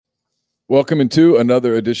Welcome into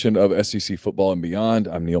another edition of SEC Football and Beyond.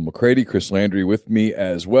 I'm Neil McCready, Chris Landry with me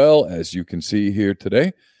as well, as you can see here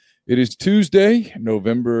today. It is Tuesday,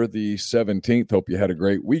 November the 17th. Hope you had a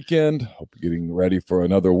great weekend. Hope you're getting ready for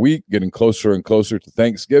another week, getting closer and closer to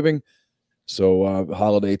Thanksgiving. So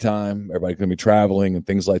holiday time, everybody's going to be traveling and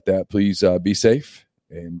things like that. Please be safe.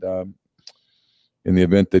 And in the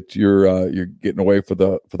event that you're getting away for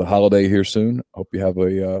the holiday here soon, hope you have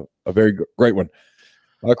a very great one.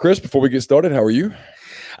 Chris, before we get started, how are you?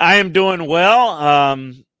 I am doing well. A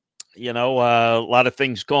lot of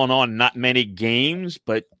things going on, not many games,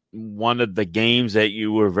 but one of the games that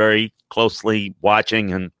you were very closely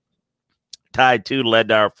watching and tied to led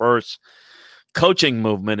to our first coaching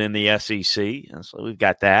movement in the SEC. And so we've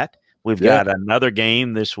got that. We've got another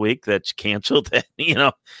game this week that's canceled,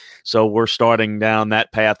 so we're starting down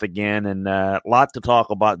that path again, and a lot to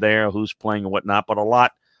talk about there, who's playing and whatnot, but a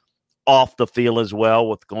lot off the field as well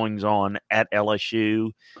with goings on at LSU.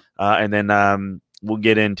 And then we'll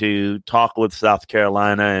get into talk with South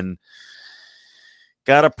Carolina and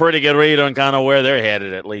got a pretty good read on kind of where they're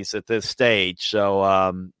headed, at least at this stage. So,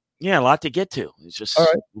 a lot to get to. It's just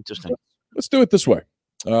interesting. Let's do it this way.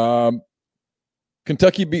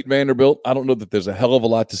 Kentucky beat Vanderbilt. I don't know that there's a hell of a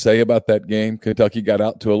lot to say about that game. Kentucky got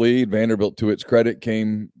out to a lead. Vanderbilt, to its credit,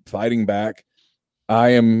 came fighting back. I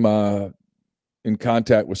am in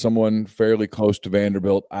contact with someone fairly close to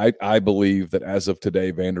Vanderbilt. I believe that as of today,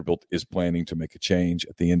 Vanderbilt is planning to make a change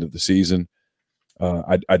at the end of the season.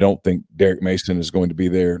 I don't think Derek Mason is going to be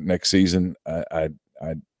there next season. I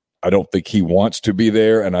don't think he wants to be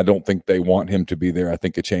there, and I don't think they want him to be there. I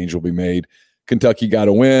think a change will be made. Kentucky got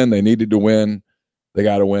to win. They needed to win. They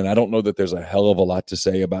got to win. I don't know that there's a hell of a lot to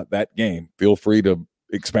say about that game. Feel free to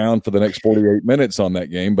expound for the next 48 minutes on that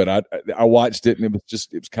game, but I watched it, and it was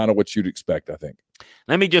kind of what you'd expect, I think.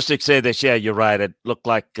 Let me just say this. Yeah, you're right. It looked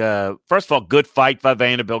like, first of all, good fight by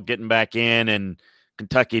Vanderbilt getting back in, and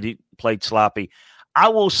Kentucky played sloppy. I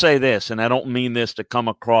will say this, and I don't mean this to come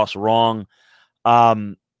across wrong,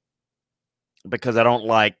 because I don't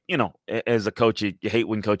like, as a coach, you hate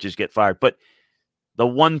when coaches get fired. But the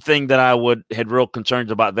one thing that I had real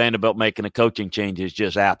concerns about Vanderbilt making a coaching change is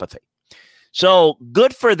just apathy. So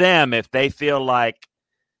good for them if they feel like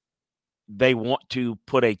they want to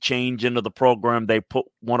put a change into the program. They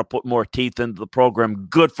want to put more teeth into the program.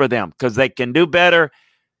 Good for them, because they can do better.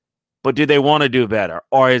 But do they want to do better,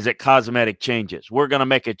 or is it cosmetic changes? We're going to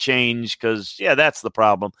make a change because, that's the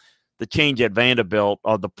problem. The change at Vanderbilt,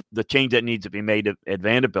 or the change that needs to be made at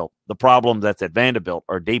Vanderbilt, the problem that's at Vanderbilt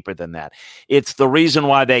are deeper than that. It's the reason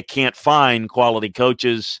why they can't find quality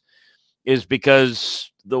coaches is because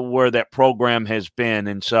where that program has been.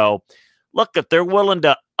 And so, look, if they're willing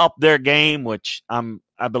to up their game, which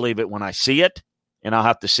I believe it when I see it, and I'll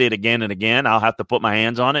have to see it again and again. I'll have to put my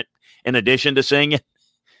hands on it in addition to seeing it,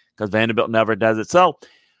 because Vanderbilt never does it. So,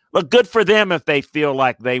 look, good for them if they feel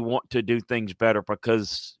like they want to do things better,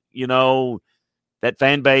 because, that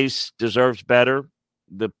fan base deserves better.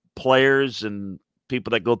 The players and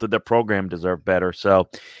people that go through their program deserve better. So,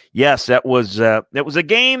 yes, that was a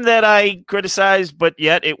game that I criticized, but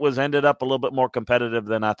yet it ended up a little bit more competitive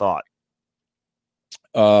than I thought.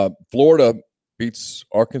 Florida beats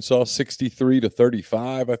Arkansas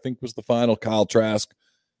 63-35, I think was the final. Kyle Trask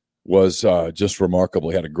was just remarkable.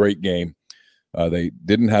 He had a great game. They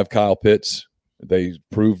didn't have Kyle Pitts. They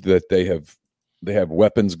proved that they have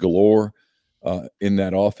weapons galore in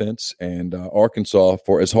that offense. And Arkansas,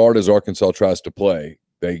 for as hard as Arkansas tries to play,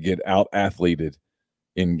 they get out-athleted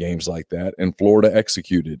in games like that. And Florida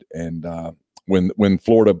executed. And when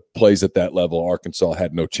Florida plays at that level, Arkansas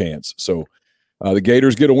had no chance. So the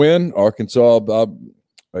Gators get a win. Arkansas,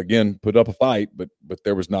 again, put up a fight, but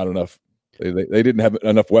there was not enough. They didn't have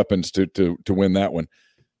enough weapons to win that one.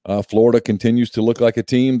 Florida continues to look like a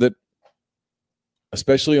team that,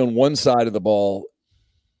 especially on one side of the ball,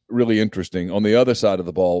 really interesting. On the other side of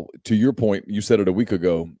the ball, to your point, you said it a week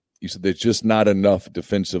ago, you said there's just not enough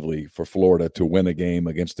defensively for Florida to win a game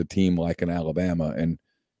against a team like an Alabama. And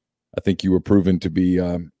I think you were proven to be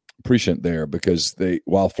prescient there, because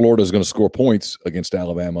while Florida is going to score points against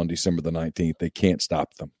Alabama on December the 19th, they can't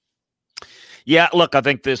stop them. Yeah, look, I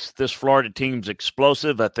think this Florida team's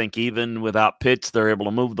explosive. I think even without Pitts, they're able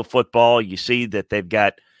to move the football. You see that they've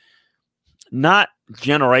got not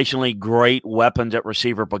generationally great weapons at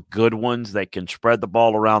receiver, but good ones. They can spread the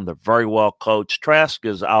ball around. They're very well coached. Trask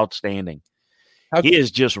is outstanding. He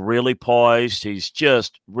is just really poised. He's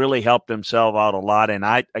just really helped himself out a lot. And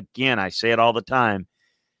I say it all the time,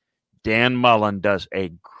 Dan Mullen does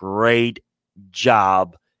a great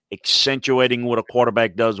job accentuating what a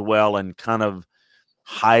quarterback does well and kind of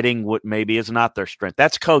hiding what maybe is not their strength.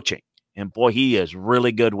 That's coaching. And, boy, he is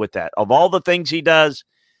really good with that. Of all the things he does,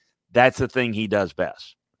 that's the thing he does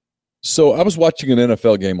best. So I was watching an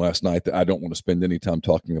NFL game last night that I don't want to spend any time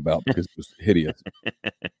talking about because it was hideous.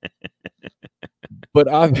 But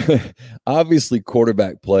obviously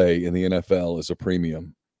quarterback play in the NFL is a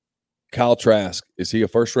premium. Kyle Trask, is he a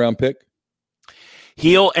first-round pick?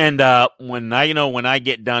 He'll end up when I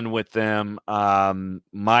get done with them,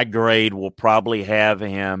 my grade will probably have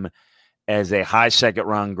him as a high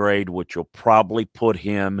second-round grade, which will probably put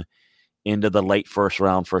him into the late first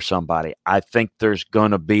round for somebody. I think there's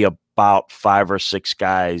going to be about 5 or 6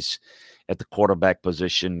 guys at the quarterback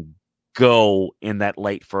position go in that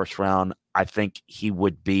late first round. I think he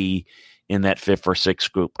would be in that 5th or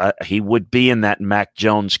 6th group. He would be in that Mac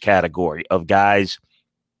Jones category of guys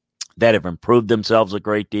that have improved themselves a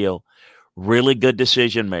great deal, really good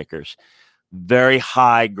decision makers, very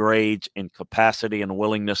high grades in capacity and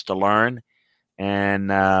willingness to learn.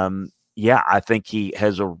 And, I think he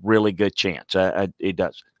has a really good chance. He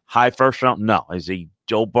does. High first round? No. Is he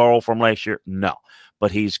Joe Burrow from last year? No.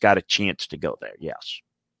 But he's got a chance to go there, yes.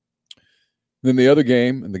 Then the other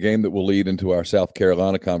game, and the game that will lead into our South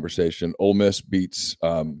Carolina conversation, Ole Miss beats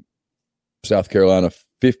South Carolina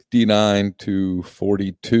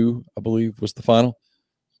 59-42, I believe was the final.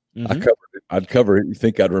 Mm-hmm. I'd cover it. You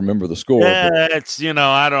think I'd remember the score? Yeah, it's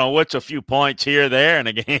I don't know what's a few points here, there, and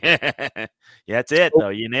again. Yeah, that's it though.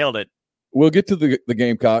 You nailed it. We'll get to the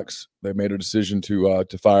Gamecocks. They made a decision to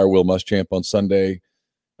fire Will Muschamp on Sunday.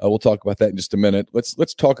 We'll talk about that in just a minute.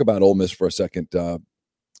 Let's talk about Ole Miss for a second.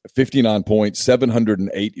 59 points,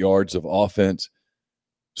 708 yards of offense.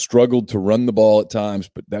 Struggled to run the ball at times,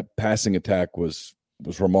 but that passing attack was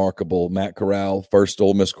remarkable. Matt Corral, first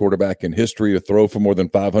Ole Miss quarterback in history to throw for more than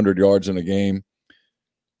 500 yards in a game.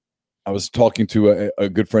 I was talking to a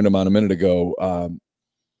good friend of mine a minute ago.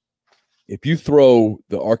 If you throw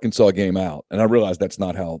the Arkansas game out, and I realize that's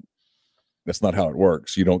not how it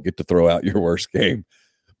works. You don't get to throw out your worst game.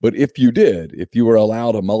 But if you were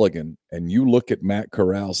allowed a mulligan, and you look at Matt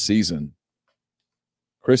Corral's season,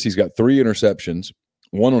 Chris, he's got 3 interceptions,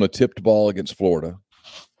 1 on a tipped ball against Florida,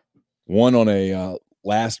 1 on a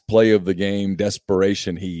last play of the game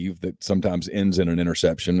desperation heave that sometimes ends in an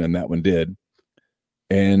interception, and that one did,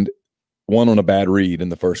 and 1 on a bad read in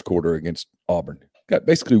the first quarter against Auburn. Got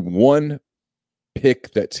basically 1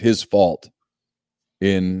 pick that's his fault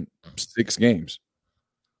in 6 games.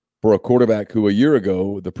 For a quarterback who a year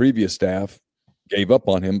ago, the previous staff gave up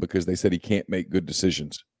on him because they said he can't make good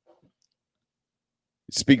decisions.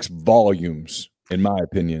 It speaks volumes, in my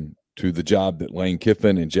opinion, to the job that Lane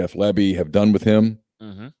Kiffin and Jeff Lebby have done with him.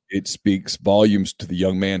 Mm-hmm. It speaks volumes to the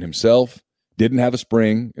young man himself. Didn't have a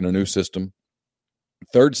spring in a new system.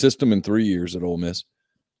 3rd system in 3 years at Ole Miss.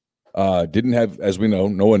 Didn't have, as we know,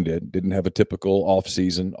 no one did. Didn't have a typical off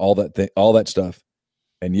season, all that stuff.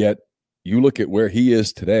 And yet, you look at where he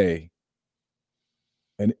is today,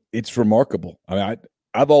 and it's remarkable. I mean,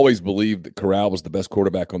 I've always believed that Corral was the best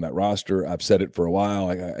quarterback on that roster. I've said it for a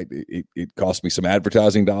while. It cost me some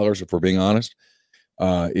advertising dollars, if we're being honest.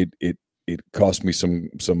 It cost me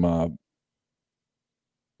some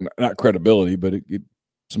not credibility, but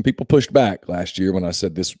some people pushed back last year when I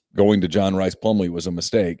said this going to John Rice Plumlee was a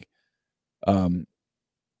mistake. All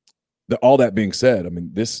that being said, I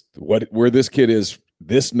mean, where this kid is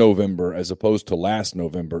this November as opposed to last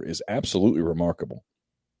November is absolutely remarkable.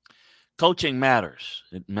 Coaching matters.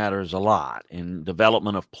 It matters a lot in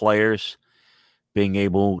development of players, being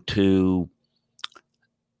able to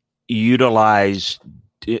utilize,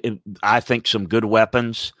 I think, some good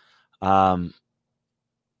weapons. I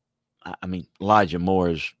mean, Elijah Moore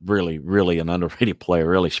is really, really an underrated player,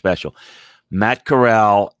 really special. Matt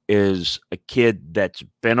Corral is a kid that's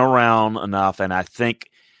been around enough, and I think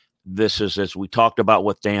this is, as we talked about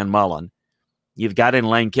with Dan Mullen, you've got in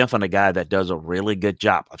Lane Kiffin a guy that does a really good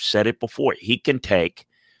job. I've said it before. He can take,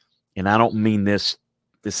 and I don't mean this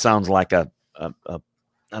sounds like I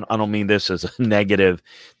don't mean this as a negative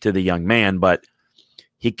to the young man, but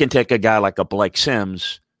he can take a guy like a Blake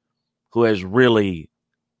Sims who has really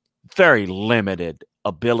very limited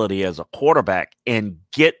ability as a quarterback and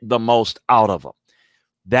get the most out of him.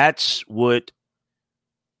 That's what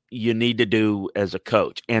you need to do as a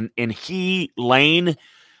coach. And Lane,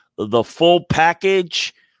 the full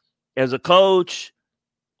package as a coach,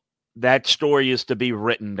 that story is to be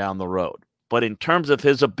written down the road. But in terms of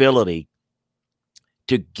his ability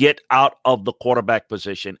to get out of the quarterback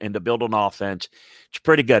position and to build an offense, it's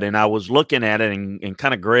pretty good. And I was looking at it and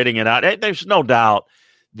kind of grading it out. There's no doubt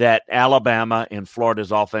that Alabama and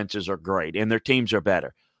Florida's offenses are great and their teams are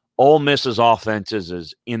better. Ole Miss's offenses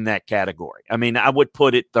is in that category. I mean, I would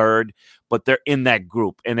put it 3rd, but they're in that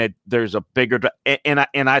group, and there's a bigger and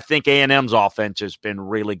I think A&M's offense has been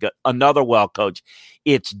really good. Another well coach.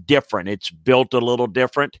 It's different. It's built a little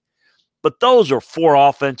different, but those are 4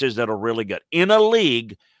 offenses that are really good in a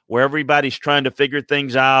league where everybody's trying to figure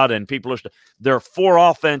things out, and there are 4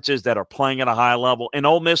 offenses that are playing at a high level, and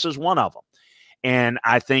Ole Miss is one of them. And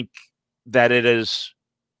I think that it is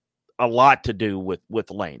a lot to do with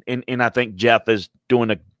Lane, and I think Jeff is doing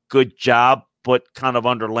a good job, but kind of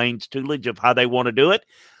under Lane's tutelage of how they want to do it.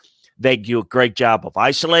 They do a great job of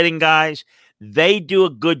isolating guys. They do a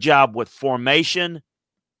good job with formations,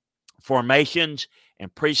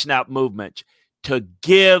 and pre-snap movements to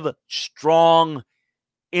give strong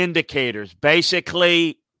indicators.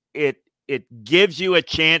 Basically, it gives you a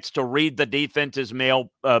chance to read the defense's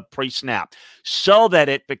mail pre-snap so that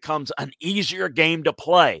it becomes an easier game to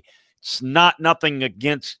play. It's nothing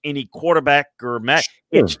against any quarterback or match.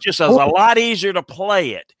 Sure. It's just a lot easier to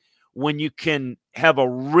play it when you can have a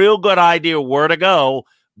real good idea where to go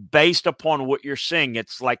based upon what you're seeing.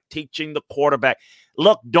 It's like teaching the quarterback,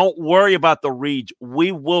 look, don't worry about the reads.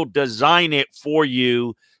 We will design it for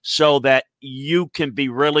you so that you can be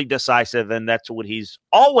really decisive, and that's what he's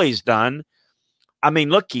always done. I mean,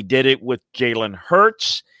 look, he did it with Jalen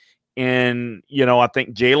Hurts, and, I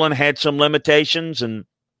think Jalen had some limitations and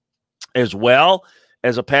as well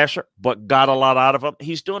as a passer, but got a lot out of him.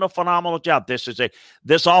 He's doing a phenomenal job. This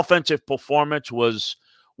offensive performance was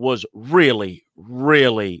really,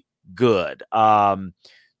 really good.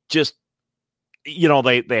 They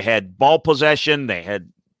had ball possession, they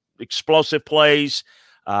had explosive plays.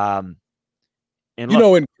 And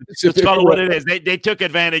look, let's call it what it is. They took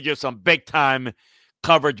advantage of some big time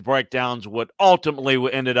coverage breakdowns. What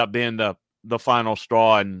ultimately ended up being the final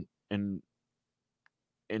straw in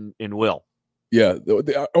Will. Yeah,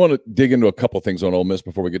 I want to dig into a couple things on Ole Miss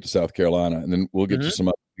before we get to South Carolina, and then we'll get to some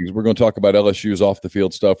other things. We're going to talk about LSU's off the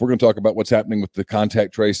field stuff. We're going to talk about what's happening with the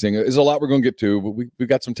contact tracing. There's a lot we're going to get to, but we've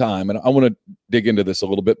got some time, and I want to dig into this a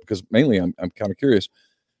little bit because mainly I'm kind of curious.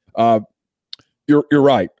 You're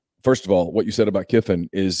right. First of all, what you said about Kiffin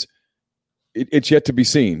is it's yet to be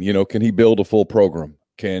seen. Can he build a full program?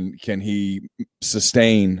 Can he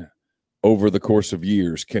sustain over the course of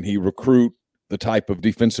years? Can he recruit the type of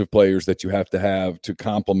defensive players that you have to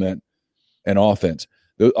complement an offense?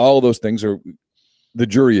 All of those things the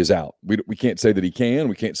jury is out. We can't say that he can.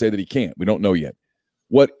 We can't say that he can't. We don't know yet.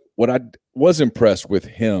 What I was impressed with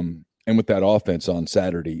him and with that offense on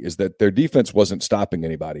Saturday is that their defense wasn't stopping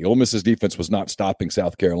anybody. Ole Miss's defense was not stopping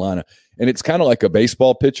South Carolina. And it's kind of like a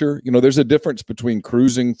baseball pitcher. There's a difference between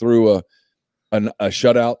cruising through a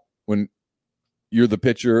shutout when you're the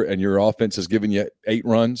pitcher and your offense is giving you 8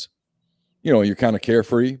 runs. You're kind of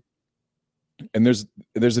carefree. And there's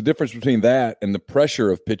a difference between that and the pressure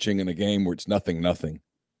of pitching in a game where it's nothing,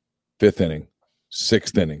 5th inning,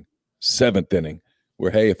 6th inning, 7th inning, where,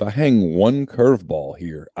 hey, if I hang one curveball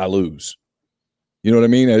here, I lose. You know what I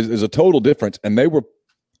mean? There's a total difference. And they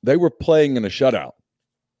were playing in a shutout.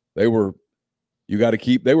 They were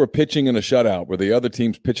pitching in a shutout where the other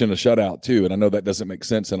team's pitching a shutout too. And I know that doesn't make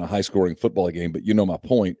sense in a high-scoring football game, but my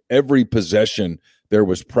point. Every possession, there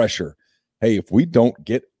was pressure. Hey, if we don't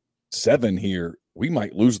get 7 here, we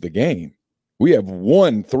might lose the game. We have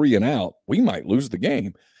 1 3 and out, we might lose the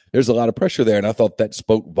game. There's a lot of pressure there, and I thought that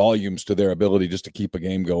spoke volumes to their ability just to keep a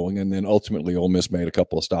game going. And then ultimately Ole Miss made a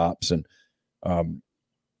couple of stops and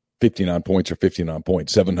 59 points,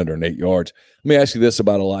 708 yards. Let me ask you this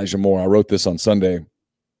about Elijah Moore. I wrote this on Sunday.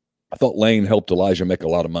 I thought Lane helped Elijah make a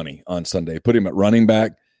lot of money on Sunday. Put him at running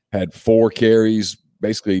back, had 4 carries,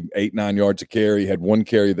 basically 8-9 yards a carry. Had 1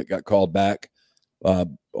 carry that got called back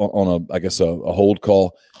on a hold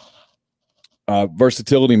call.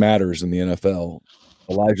 Versatility matters in the NFL.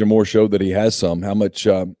 Elijah Moore showed that he has some. How much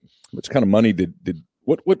kind of money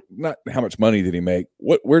not how much money did he make?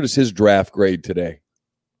 Where does his draft grade today?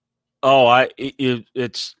 Oh,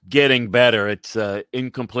 it's getting better. It's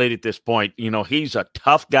incomplete at this point. He's a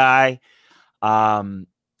tough guy. I'm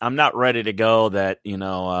not ready to go that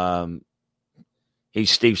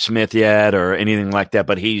he's Steve Smith yet or anything like that,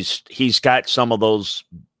 but he's got some of those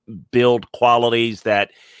build qualities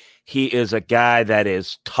that he is a guy that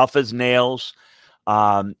is tough as nails.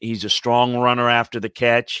 He's a strong runner after the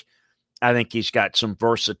catch. I think he's got some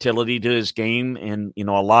versatility to his game, and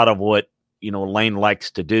a lot of what Lane likes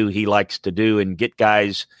to do, he likes to do and get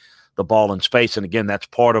guys the ball in space. And again, that's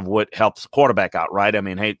part of what helps the quarterback out, right? I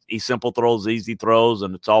mean, hey, he simple throws, easy throws,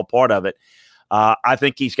 and it's all part of it. I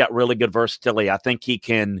think he's got really good versatility. I think he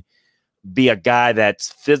can be a guy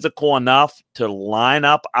that's physical enough to line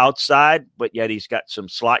up outside, but yet he's got some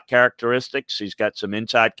slot characteristics. He's got some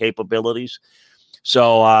inside capabilities.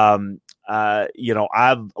 So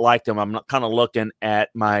I've liked him. I'm kind of looking at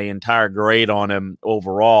my entire grade on him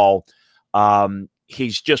overall.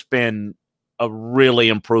 He's just been a really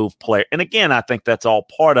improved player. And again, I think that's all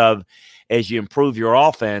part of as you improve your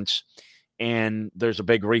offense. And there's a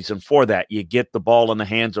big reason for that. You get the ball in the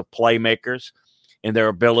hands of playmakers and their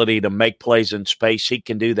ability to make plays in space. He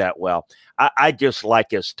can do that well. I just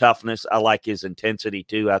like his toughness. I like his intensity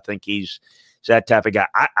too. I think he's that type of guy.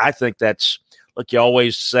 I think that's, look, you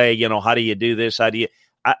always say, how do you do this? How do you,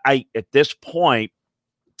 at this point,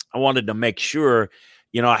 I wanted to make sure,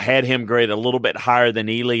 I had him graded a little bit higher than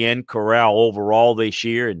Ely and Corral overall this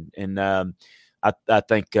year. And I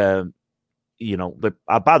think, but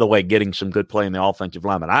by the way, getting some good play in the offensive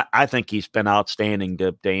lineman. I think he's been outstanding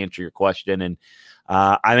to answer your question. And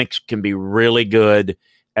I think can be really good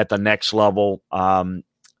at the next level.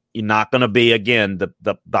 You're not going to be, again,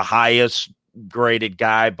 the highest graded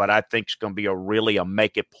guy, but I think it's going to be a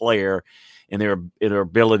make-it player in their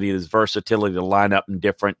ability, this versatility to line up in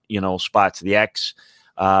different, spots, the X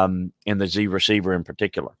and the Z receiver in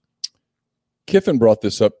particular. Kiffin brought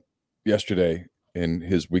this up yesterday in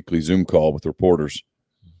his weekly Zoom call with reporters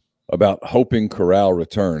about hoping Corral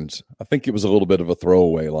returns. I think it was a little bit of a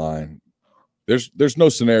throwaway line. There's no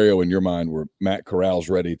scenario in your mind where Matt Corral's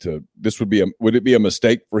ready to. Would it be a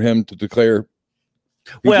mistake for him to declare?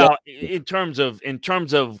 Well, in terms of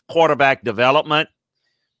quarterback development,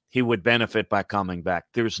 he would benefit by coming back.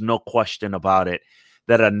 There's no question about it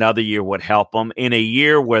that another year would help him in a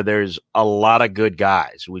year where there's a lot of good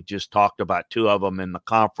guys. We just talked about two of them in the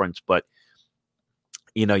conference, but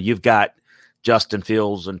you've got Justin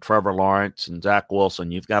Fields and Trevor Lawrence and Zach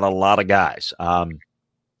Wilson. You've got a lot of guys.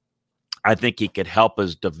 I think he could help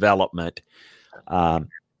his development. And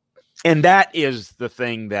that is the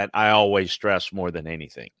thing that I always stress more than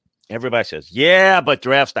anything. Everybody says, yeah, but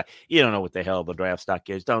draft stock. You don't know what the hell the draft stock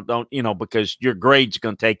is. Don't, because your grade's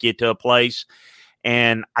going to take you to a place.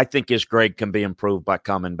 And I think his grade can be improved by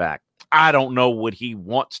coming back. I don't know what he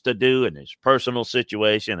wants to do in his personal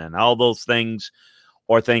situation, and all those things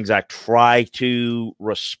are things I try to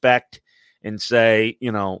respect and say,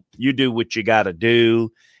 you do what you got to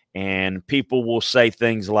do. And people will say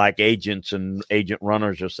things like agents and agent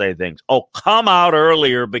runners will say things, come out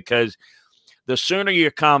earlier, because the sooner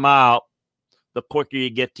you come out, the quicker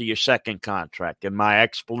you get to your second contract. And my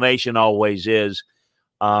explanation always is,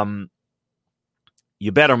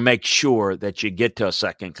 you better make sure that you get to a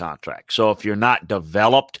second contract. So if you're not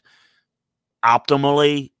developed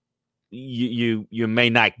optimally, you may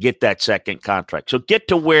not get that second contract. So get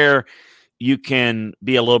to where you can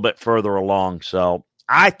be a little bit further along. So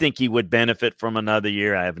I think he would benefit from another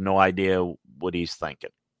year. I have no idea what he's thinking.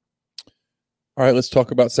 All right, let's talk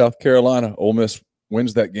about South Carolina. Ole Miss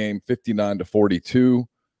wins that game 59-42.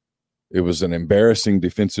 It was an embarrassing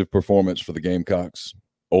defensive performance for the Gamecocks.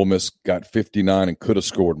 Ole Miss got 59 and could have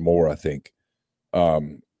scored more, I think.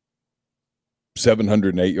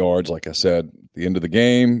 708 yards, like I said, at the end of the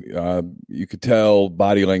game. You could tell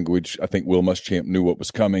body language. I think Will Muschamp knew what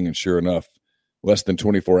was coming, and sure enough, less than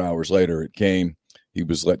 24 hours later, it came. He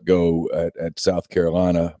was let go at South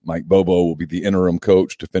Carolina. Mike Bobo will be the interim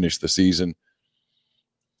coach to finish the season.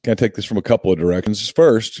 Can I take this from a couple of directions?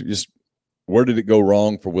 First, just where did it go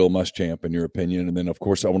wrong for Will Muschamp, in your opinion? And then, of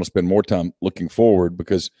course, I want to spend more time looking forward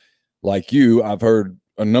because, like you, I've heard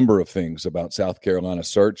a number of things about South Carolina's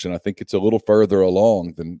search, and I think it's a little further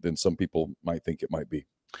along than some people might think it might be.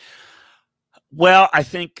 Well, I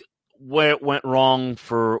think where it went wrong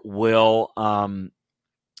for Will,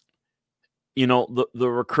 the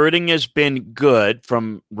recruiting has been good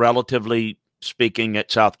from relatively speaking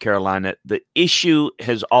at South Carolina. The issue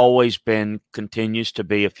has always been, continues to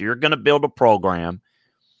be, if you're going to build a program,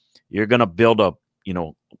 you're going to build a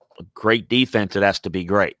great defense, it has to be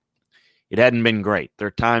great. It hadn't been great. There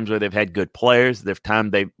are times where they've had good players. There are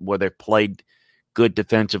times where they've played good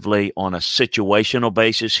defensively on a situational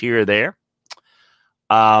basis here or there.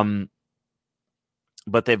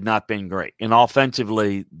 But they've not been great. And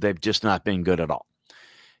offensively, they've just not been good at all.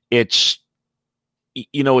 It's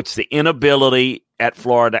the inability at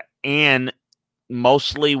Florida, and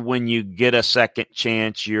mostly when you get a second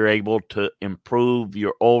chance, you're able to improve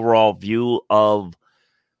your overall view of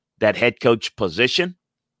that head coach position.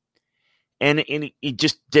 And he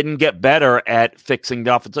just didn't get better at fixing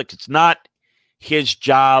the offense. Look, it's not his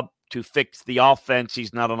job to fix the offense.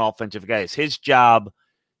 He's not an offensive guy. It's his job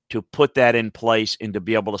to put that in place and to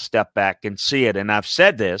be able to step back and see it. And I've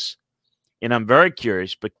said this, and I'm very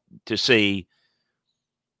curious to see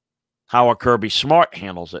how a Kirby Smart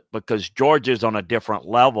handles it, because Georgia's on a different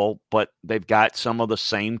level, but they've got some of the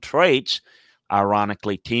same traits.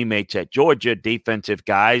 ironically, teammates at Georgia, defensive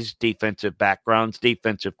guys, defensive backgrounds,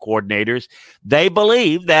 defensive coordinators. They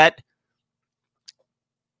believe that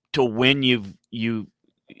to win, you've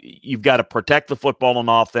got to protect the football on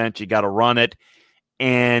offense. You got to run it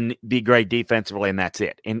and be great defensively, and that's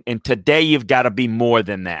it. And today you've got to be more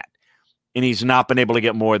than that. And he's not been able to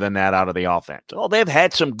get more than that out of the offense. Oh, they've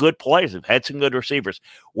had some good players. They've had some good receivers.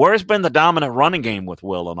 Where's been the dominant running game with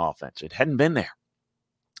Will on offense? It hadn't been there.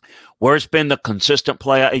 Where's been the consistent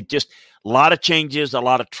play? It just a lot of changes, a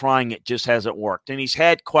lot of trying. It just hasn't worked. And he's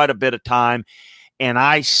had quite a bit of time. And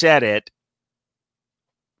I said it,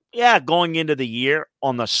 going into the year,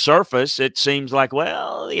 on the surface, it seems like,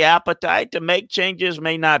 well, the appetite to make changes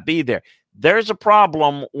may not be there. There's a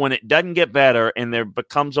problem when it doesn't get better and there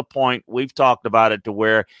becomes a point, we've talked about it, to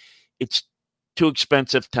where it's too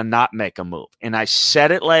expensive to not make a move. And I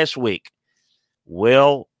said it last week.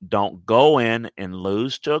 Will, don't go in and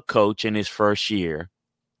lose to a coach in his first year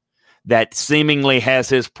that seemingly has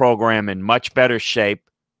his program in much better shape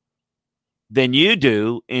than you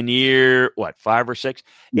do in year, 5 or 6?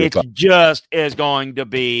 Yeah, it just is going to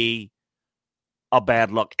be a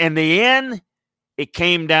bad look. In the end, it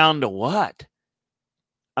came down to what?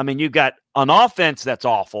 I mean, you've got an offense that's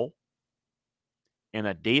awful and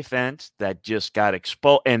a defense that just got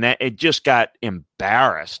exposed, and that it just got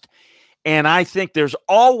embarrassed. And I think there's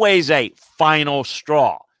always a final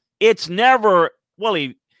straw. It's never, well,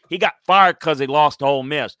 he got fired because he lost to Ole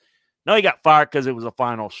Miss. No, he got fired because it was a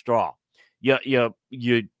final straw. You know,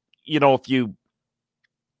 if you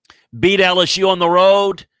beat LSU on the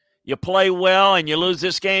road, you play well, and you lose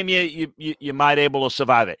this game, you might able to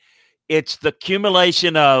survive it. It's the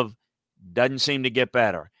accumulation of doesn't seem to get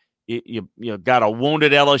better. You got a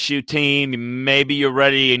wounded LSU team. Maybe you're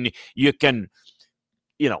ready, and you can,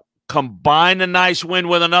 combine a nice win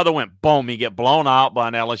with another win. Boom, you get blown out by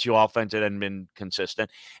an LSU offense that hadn't been consistent.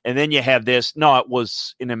 And then you have this. No, it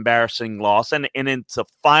was an embarrassing loss. And it's a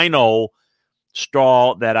final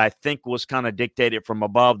straw that I think was kind of dictated from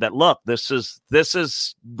above that, look, this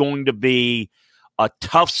is going to be a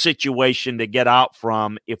tough situation to get out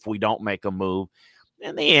from if we don't make a move.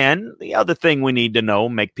 In the end, the other thing we need to know,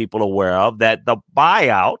 make people aware of, that the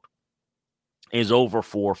buyout is over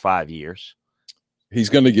 4 or 5 years. He's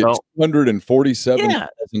going to get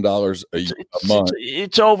 $247,000 a month.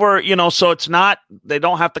 It's over, so it's not, they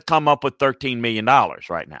don't have to come up with $13 million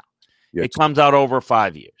right now. Yeah, it comes out over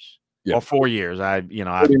 5 years or 4 years.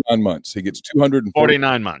 49 months. He gets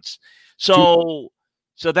 249 months. So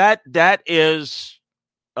that is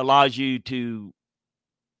allows you to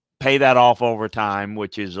pay that off over time,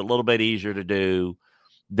 which is a little bit easier to do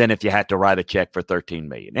than if you had to write a check for $13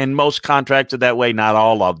 million. And most contracts are that way, not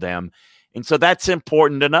all of them. And so that's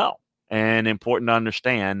important to know and important to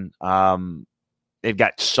understand. They've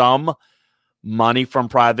got some money from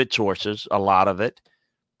private sources, a lot of it,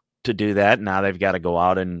 to do that. Now they've got to go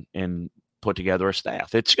out and put together a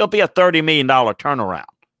staff. It's going to be a $30 million turnaround.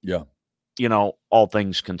 Yeah. All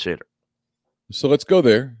things considered. So let's go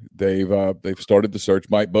there. They've started the search.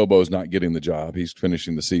 Mike Bobo's not getting the job. He's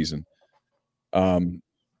finishing the season. The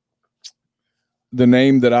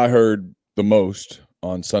name that I heard the most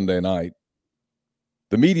on Sunday night,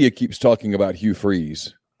 the media keeps talking about Hugh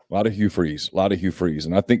Freeze. A lot of Hugh Freeze.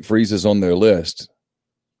 And I think Freeze is on their list.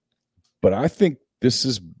 But I think this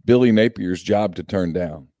is Billy Napier's job to turn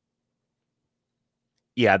down.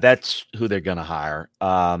 Yeah, that's who they're going to hire.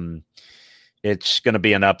 It's going to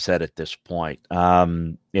be an upset at this point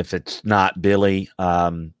if it's not Billy.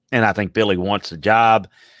 And I think Billy wants the job,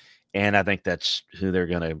 and I think that's who they're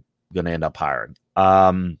going to end up hiring.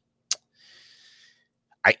 The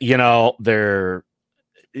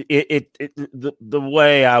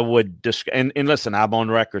way I would describe, and listen, I'm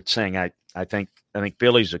on record saying I think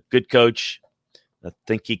Billy's a good coach. I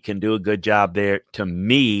think he can do a good job there. To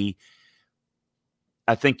me,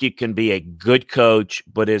 I think you can be a good coach,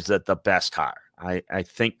 but is that the best hire? I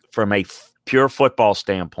think from a pure football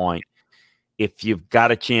standpoint, if you've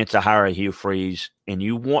got a chance to hire a Hugh Freeze and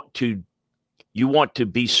you want to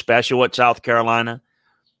be special at South Carolina,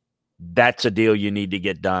 that's a deal you need to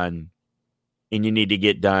get done, and you need to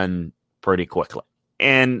get done pretty quickly.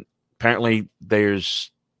 And apparently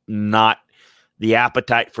there's not the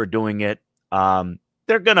appetite for doing it.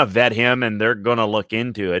 They're going to vet him and they're going to look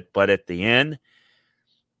into it. But at the end,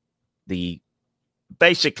 the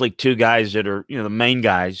basically two guys that are, the main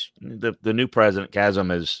guys, the new president, Chasm,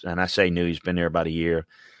 is, and I say new, he's been there about a year,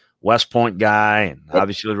 West Point guy, and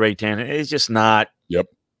obviously Ray Tanner. It's just not. Yep.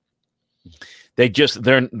 It's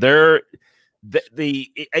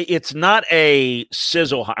not a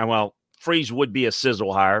sizzle. Well, Freeze would be a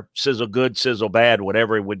sizzle hire, sizzle good, sizzle bad,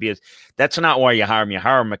 whatever it would be. That's not why you hire him. You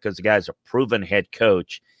hire him because the guy's a proven head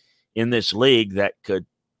coach in this league that could,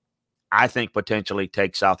 I think, potentially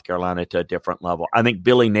take South Carolina to a different level. I think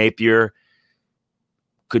Billy Napier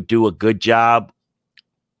could do a good job,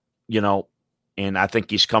 and I think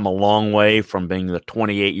he's come a long way from being the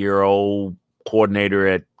 28-year-old coordinator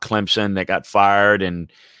at Clemson that got fired.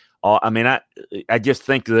 And I just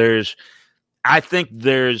think there's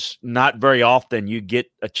not very often you get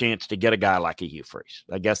a chance to get a guy like a Hugh Freeze.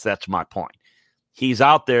 I guess that's my point. He's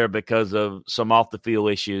out there because of some off the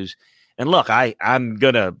field issues. And look, I'm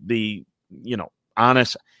gonna be,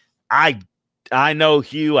 honest. I know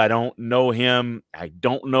Hugh. I don't know him. I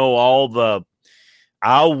don't know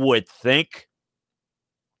I would think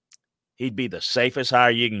he'd be the safest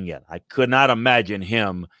hire you can get. I could not imagine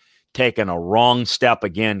him taking a wrong step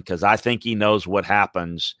again, because I think he knows what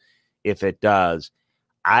happens if it does.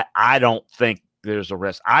 I don't think there's a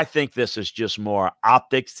risk. I think this is just more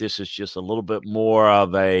optics. This is just a little bit more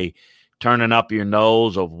of a turning up your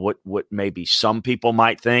nose of what maybe some people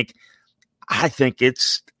might think. I think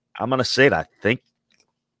I'm going to say it, I think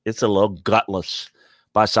it's a little gutless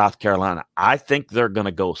by South Carolina. I think they're going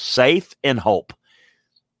to go safe and hope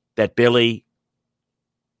that Billy,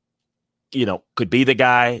 could be the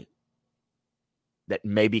guy that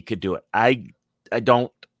maybe could do it. I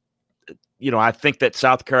don't, I think that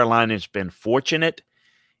South Carolina has been fortunate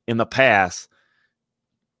in the past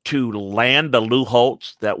to land the Lou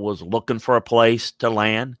Holtz that was looking for a place to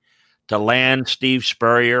land Steve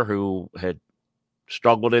Spurrier, who had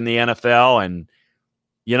struggled in the NFL. And,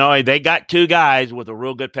 they got two guys with a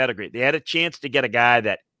real good pedigree. They had a chance to get a guy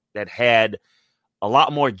that had a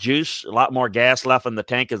lot more juice, a lot more gas left in the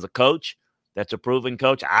tank as a coach. That's a proven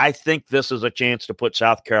coach. I think this is a chance to put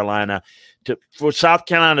South Carolina for South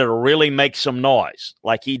Carolina to really make some noise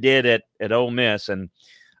like he did at Ole Miss. And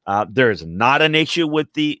there's not an issue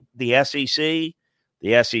with the SEC.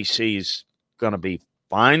 The SEC is going to be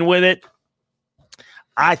fine with it.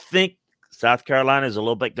 I think South Carolina is a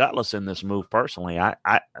little bit gutless in this move. Personally, I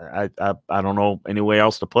don't know any way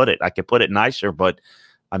else to put it. I could put it nicer, but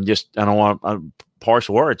I don't want to parse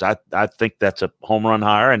words. I think that's a home run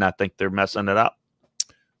hire, and I think they're messing it up.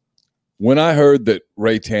 When I heard that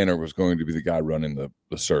Ray Tanner was going to be the guy running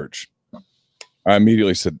the search, I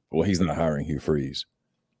immediately said, well, he's not hiring Hugh Freeze.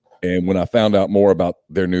 And when I found out more about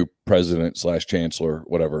their new president / chancellor,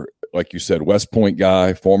 whatever, like you said, West Point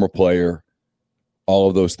guy, former player, all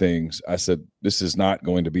of those things, I said, this is not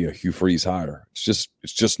going to be a Hugh Freeze hire. It's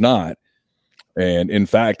just not. And in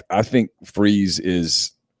fact, I think Freeze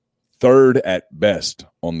is third at best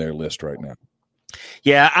on their list right now.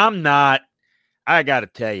 Yeah, I'm not. I got to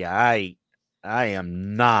tell you, I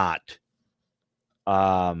am not.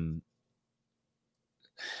 I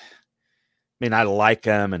like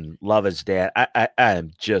him and love his dad. I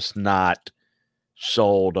am just not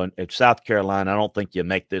sold on at South Carolina. I don't think you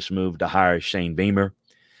make this move to hire Shane Beamer.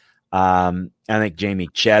 I think Jamie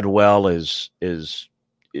Chadwell is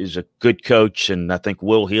a good coach, and I think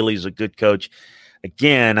Will Healy's a good coach.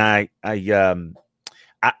 Again, I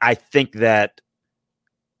think that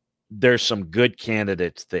there's some good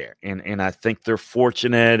candidates there, and I think they're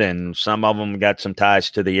fortunate, and some of them got some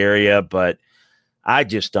ties to the area, but I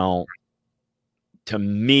just don't. To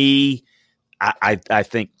me, I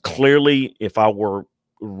think clearly if I were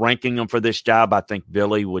ranking them for this job, I think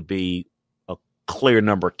Billy would be a clear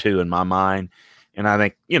number 2 in my mind. And I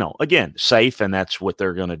think, again, safe, and that's what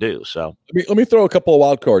they're going to do. So let me throw a couple of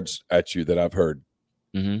wild cards at you that I've heard.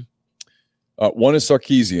 Mm-hmm. One is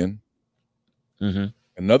Sarkisian. Mm-hmm.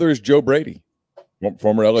 Another is Joe Brady,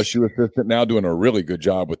 former LSU assistant, now doing a really good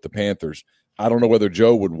job with the Panthers. I don't know whether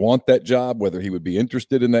Joe would want that job, whether he would be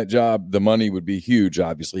interested in that job. The money would be huge,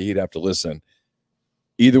 obviously. He'd have to listen.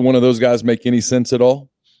 Either one of those guys make any sense at all?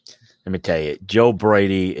 Let me tell you, Joe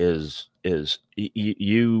Brady is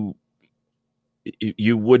you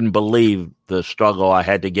wouldn't believe the struggle I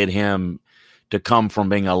had to get him to come from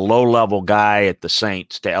being a low-level guy at the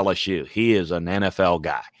Saints to LSU. He is an NFL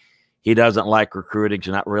guy. He doesn't like recruiting.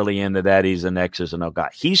 He's not really into that. He's an X's and O guy.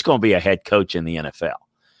 He's going to be a head coach in the NFL.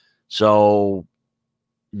 So,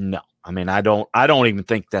 no. I don't even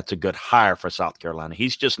think that's a good hire for South Carolina.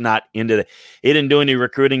 He's just not into it. He didn't do any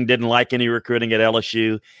recruiting, didn't like any recruiting at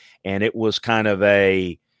LSU. And it was kind of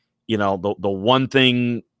the one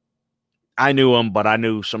thing I knew him, but I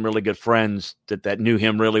knew some really good friends that knew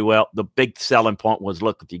him really well. The big selling point was,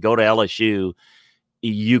 look, if you go to LSU,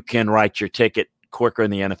 you can write your ticket quicker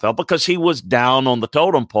in the NFL, because he was down on the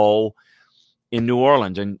totem pole in New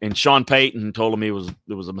Orleans. And Sean Payton told him it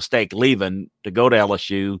was a mistake leaving to go to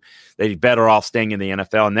LSU, that he's better off staying in the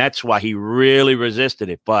NFL. And that's why he really resisted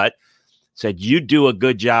it. But said, you do a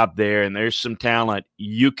good job there, and there's some talent.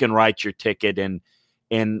 You can write your ticket. And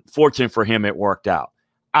fortunate for him, it worked out.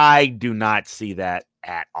 I do not see that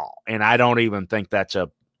at all. And I don't even think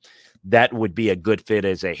that would be a good fit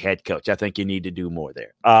as a head coach. I think you need to do more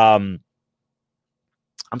there. I'm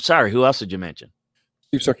sorry, who else did you mention?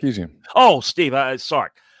 Steve Sarkisian. Oh, Steve,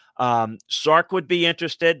 Sark. Sark would be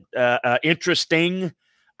interesting. I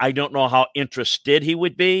don't know how interested he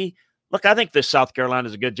would be. Look, I think this South Carolina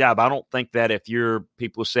is a good job. I don't think that if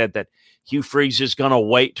people said that Hugh Freeze is going to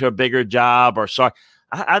wait to a bigger job or Sark,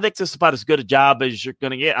 I think this is about as good a job as you're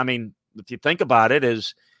going to get. I mean, if you think about it,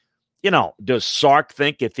 does Sark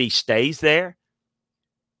think if he stays there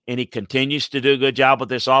and he continues to do a good job with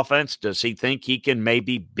this offense, does he think he can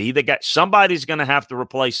maybe be the guy? Somebody's going to have to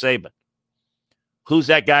replace Saban. Who's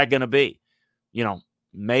that guy going to be?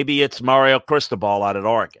 Maybe it's Mario Cristobal out at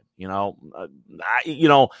Oregon.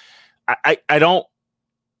 I don't.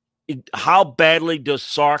 How badly does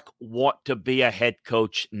Sark want to be a head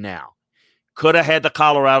coach now? Could have had the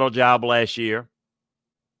Colorado job last year.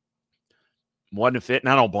 Wasn't a fit,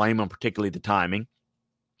 and I don't blame him, particularly the timing.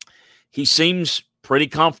 He seems pretty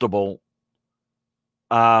comfortable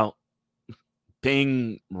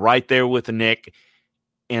being right there with Nick,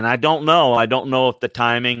 and I don't know. I don't know if the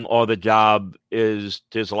timing or the job is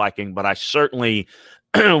to his liking, but I certainly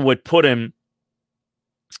would put him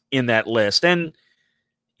in that list. And,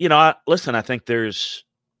 listen, I think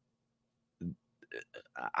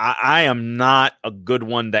I am not a good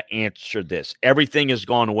one to answer this. Everything has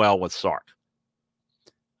gone well with Sark.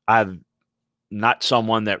 I'm not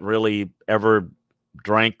someone that really ever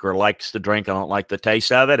drank or likes to drink. I don't like the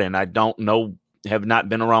taste of it. And I don't know, have not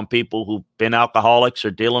been around people who've been alcoholics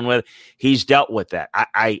or dealing with it. He's dealt with that.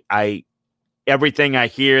 I everything I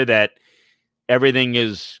hear that everything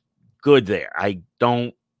is good there. I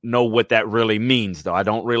don't know what that really means, though. I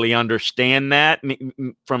don't really understand that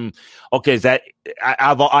is that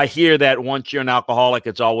I hear that once you're an alcoholic,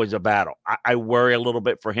 it's always a battle. I worry a little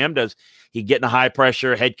bit for him. Does he get in a high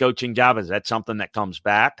pressure head coaching job? Is that something that comes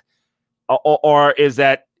back? Or is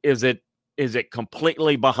it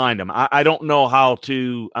completely behind him? I don't know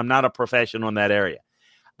I'm not a professional in that area.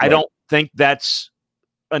 Right. I don't think that's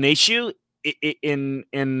an issue.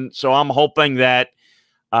 So I'm hoping that,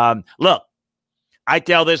 look, I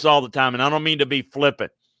tell this all the time, and I don't mean to be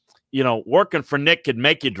flippant. Working for Nick could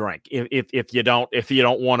make you drink if you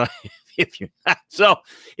don't want to. So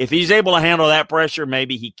if he's able to handle that pressure,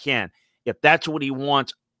 maybe he can. If that's what he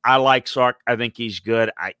wants, I like Sark. I think he's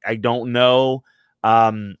good. I don't know.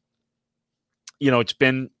 It's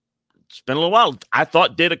been a little while. I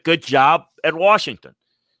thought did a good job at Washington.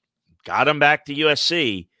 Got him back to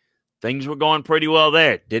USC. Things were going pretty well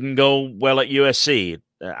there. Didn't go well at USC.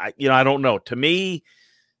 I don't know. To me,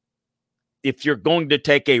 if you're going to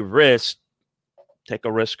take a risk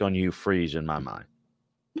on Hugh Freeze in my mind.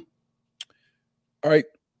 All right.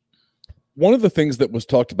 One of the things that was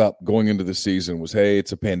talked about going into the season was, hey,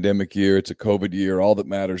 it's a pandemic year, it's a COVID year. All that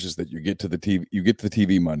matters is that you get to the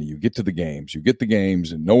TV money, you get to the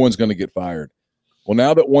games, and no one's going to get fired. Well,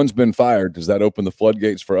 now that one's been fired, does that open the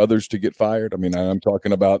floodgates for others to get fired? I mean, I'm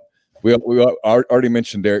talking about we already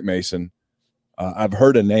mentioned Derek Mason. I've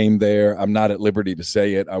heard a name there. I'm not at liberty to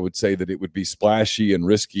say it. I would say that it would be splashy and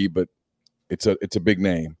risky, but it's a big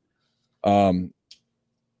name. Could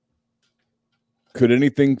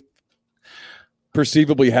anything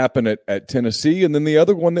perceivably happen at Tennessee? And then the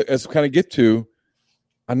other one that, as we kind of get to,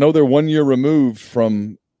 I know they're 1 year removed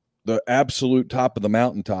from the absolute top of the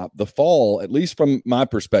mountaintop. The fall, at least from my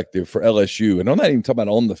perspective, for LSU, and I'm not even talking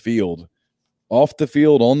about on the field, off the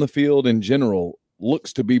field, on the field in general,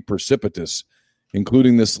 looks to be precipitous,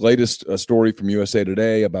 including this latest story from USA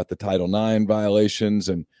Today about the Title IX violations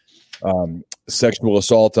and sexual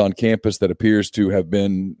assault on campus that appears to have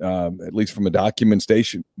been, at least from a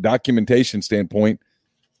documentation standpoint,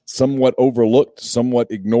 somewhat overlooked, somewhat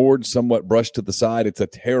ignored, somewhat brushed to the side. It's a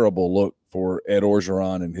terrible look for Ed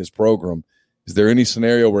Orgeron and his program. Is there any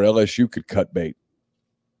scenario where LSU could cut bait?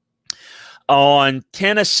 On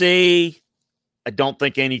Tennessee, I don't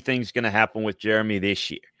think anything's going to happen with Jeremy this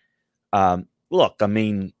year. Look, I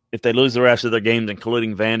mean, if they lose the rest of their games,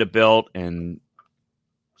 including Vanderbilt, and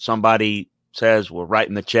somebody says we're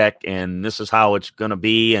writing the check and this is how it's going to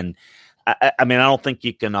be, and I don't think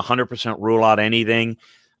you can 100% rule out anything.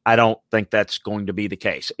 I don't think that's going to be the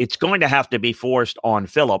case. It's going to have to be forced on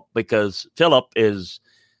Phillip, because Phillip is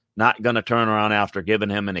not going to turn around after giving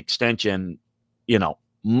him an extension,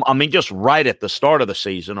 I mean, just right at the start of the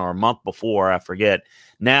season or a month before, I forget.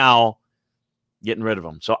 Now getting rid of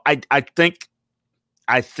him. So I think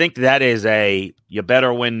that is a you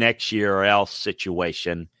better win next year or else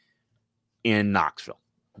situation in Knoxville.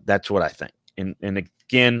 That's what I think. And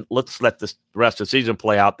again, let's let the rest of the season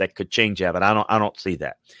play out. That could change that, but I don't see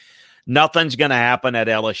that. Nothing's going to happen at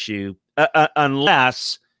LSU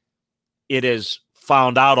unless it is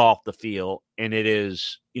found out off the field and it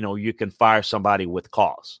is, you can fire somebody with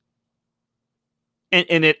cause.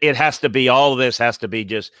 And it has to be, all of this has to be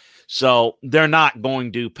just, so they're not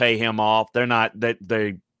going to pay him off. They're not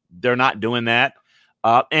doing that.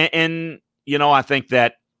 I think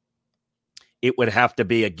that it would have to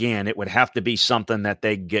be something that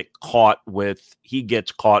they get caught with. He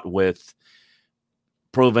gets caught with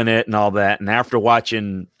proving it and all that. And after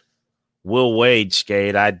watching Will Wade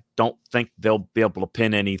skate, I don't think they'll be able to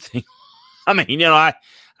pin anything. I mean,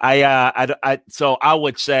 so I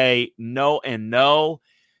would say no and no.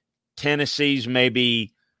 Tennessee's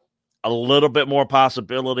maybe a little bit more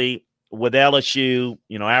possibility with LSU.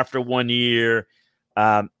 After 1 year,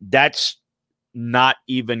 that's not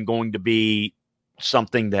even going to be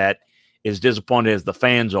something that is disappointed as the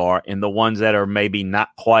fans are, and the ones that are maybe not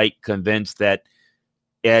quite convinced that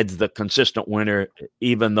Ed's the consistent winner,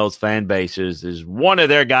 even those fan bases, is one of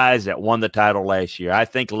their guys that won the title last year. I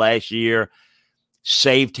think last year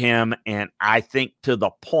saved him, and I think to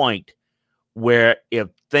the point where if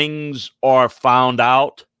things are found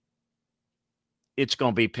out, it's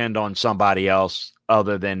going to be pinned on somebody else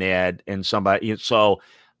other than Ed and somebody. So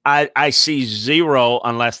I see zero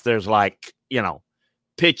unless there's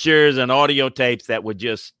pictures and audio tapes that would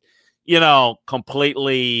just,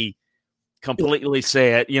 completely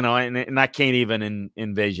say it, and I can't even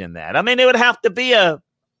envision that. I mean, it would have to be a,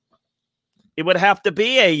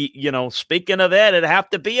 speaking of that, it'd have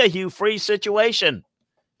to be a Hugh Freeze situation.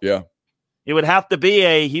 Yeah. It would have to be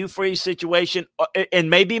a Hugh Freeze situation and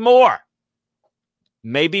maybe more.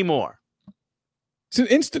 Maybe more. It's an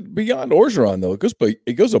instant beyond Orgeron, though.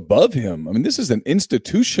 It goes above him. I mean, this is an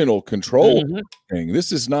institutional control thing.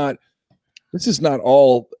 This is not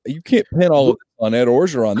all. You can't pin all of it on Ed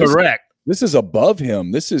Orgeron. Correct. This is above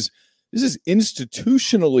him. This is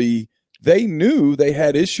institutionally. They knew they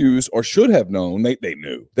had issues, or should have known.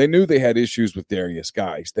 They knew they had issues with Darius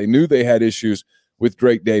Geis. They knew they had issues with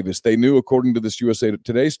Drake Davis. They knew, according to this USA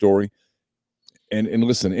Today story. And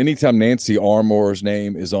listen, anytime Nancy Armour's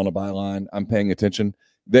name is on a byline, I'm paying attention.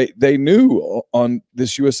 They knew on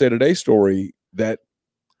this USA Today story that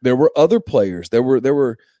there were other players. There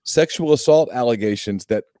were sexual assault allegations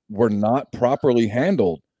that were not properly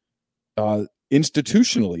handled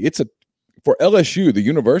institutionally. For LSU, the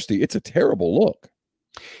university, it's a terrible look.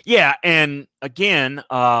 Yeah, and again,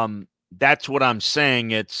 that's what I'm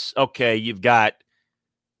saying. It's okay. You've got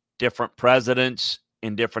different presidents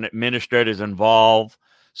and different administrators involved.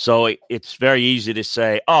 So it's very easy to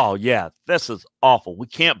say, oh, yeah, this is awful. We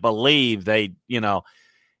can't believe they,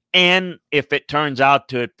 and if it turns out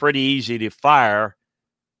to it pretty easy to fire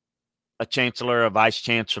a chancellor, a vice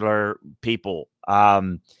chancellor, people.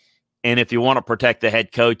 And if you want to protect the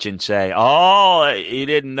head coach and say, oh, he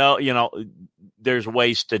didn't know, there's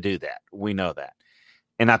ways to do that. We know that.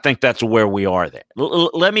 And I think that's where we are there.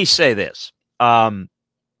 Let me say this.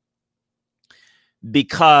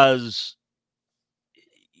 Because,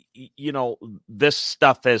 this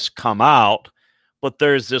stuff has come out, but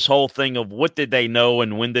there's this whole thing of what did they know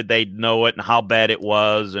and when did they know it and how bad it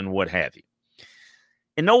was and what have you.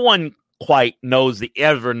 And no one quite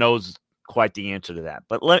ever knows quite the answer to that.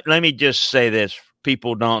 But let me just say this.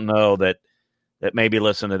 People don't know that maybe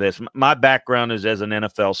listen to this. My background is as an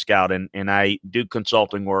NFL scout, and I do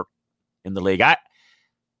consulting work in the league.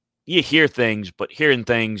 You hear things, but hearing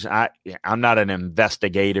things, I'm not an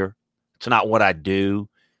investigator. It's not what I do.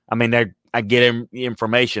 I mean, I get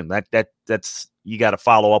information. That's you got to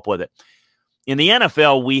follow up with it. In the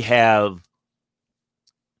NFL, we have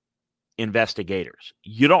investigators.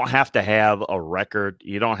 You don't have to have a record.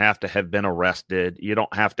 You don't have to have been arrested. You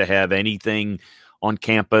don't have to have anything on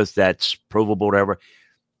campus that's provable, whatever.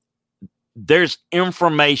 There's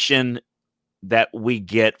information that we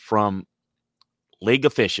get from league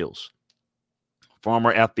officials,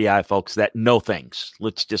 former FBI folks that know things.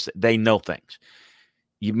 They know things.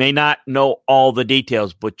 You may not know all the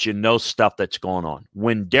details, but you know stuff that's going on.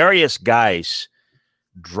 When Darius Geis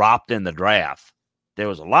dropped in the draft, there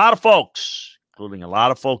was a lot of folks, including a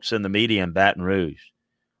lot of folks in the media in Baton Rouge.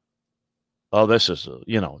 Oh, this is,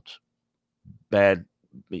 it's bad.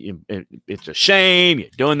 It's a shame you're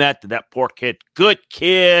doing that to that poor kid. Good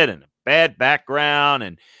kid and a bad background.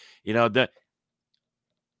 And,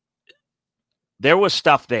 there was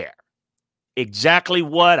stuff there. Exactly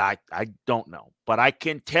what, I don't know. But I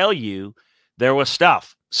can tell you there was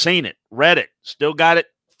stuff. Seen it, read it, still got it,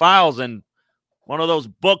 files in one of those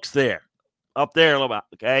books there, up there a little bit,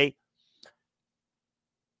 okay?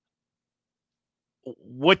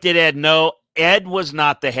 What did Ed know? Ed was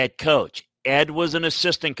not the head coach. Ed was an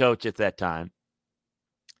assistant coach at that time.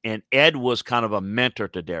 And Ed was kind of a mentor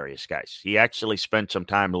to Derrius Guice. He actually spent some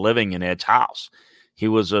time living in Ed's house. He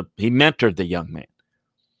mentored the young man.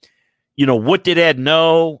 What did Ed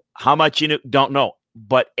know? How much you knew? Don't know.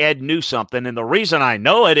 But Ed knew something. And the reason I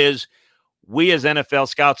know it is we as NFL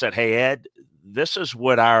scouts said, hey, Ed, this is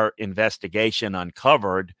what our investigation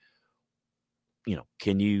uncovered.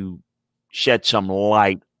 Can you shed some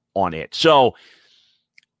light on it? So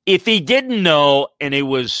if he didn't know and he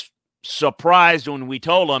was surprised when we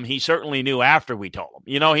told him, he certainly knew after we told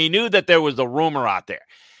him. He knew that there was a rumor out there.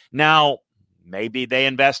 Now, maybe they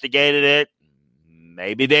investigated it.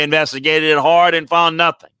 Maybe they investigated it hard and found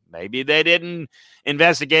nothing. Maybe they didn't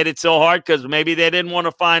investigate it so hard because maybe they didn't want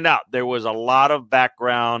to find out. There was a lot of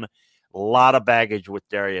background, a lot of baggage with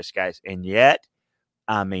Derrius Guice. And yet,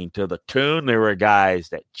 to the tune, there were guys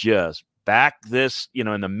that just back this,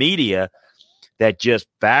 in the media that just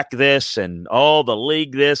back this and the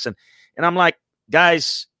league this. And I'm like,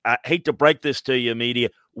 guys, I hate to break this to you, media.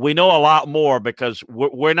 We know a lot more because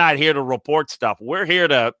we're not here to report stuff. We're here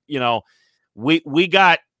to, we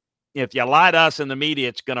got, if you lie to us in the media,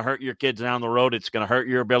 it's going to hurt your kids down the road. It's going to hurt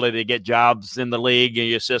your ability to get jobs in the league and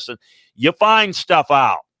your assistant. You find stuff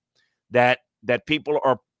out that people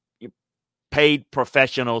are paid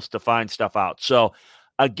professionals to find stuff out. So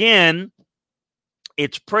again,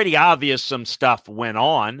 it's pretty obvious some stuff went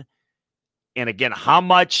on. And again, how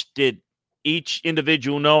much did each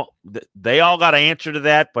individual know? They all got to answer to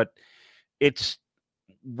that, but it's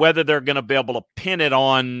whether they're going to be able to pin it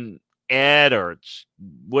on Ed or it's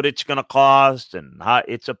what it's going to cost, and how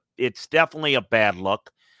it's definitely a bad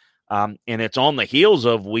look. And it's on the heels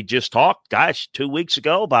of, we just talked, 2 weeks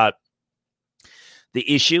ago about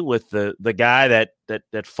the issue with the guy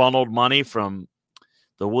that funneled money from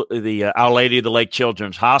the Our Lady of the Lake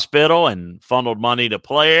Children's Hospital and funneled money to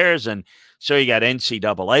players. And so you got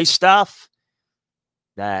NCAA stuff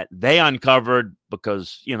that they uncovered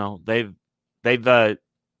because,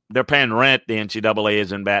 they're paying rent. The NCAA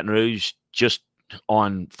is in Baton Rouge just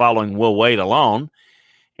on following Will Wade alone.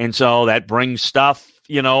 And so that brings stuff,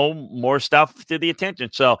 more stuff to the attention.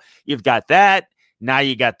 So you've got that. Now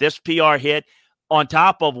you got this PR hit on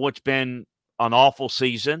top of what's been an awful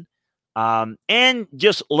season. And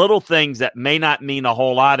just little things that may not mean a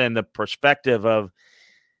whole lot in the perspective of,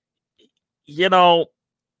 and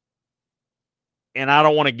I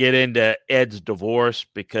don't want to get into Ed's divorce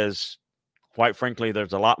because, quite frankly,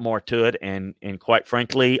 there's a lot more to it. And quite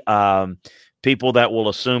frankly, people that will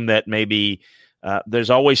assume that maybe there's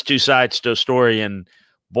always two sides to a story, and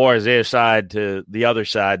boy, is there a side to the other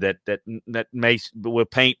side that will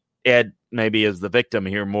paint Ed maybe as the victim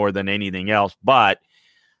here more than anything else. But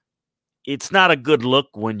it's not a good look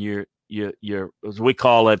when you're as we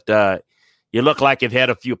call it, you look like you've had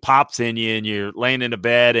a few pops in you and you're laying in the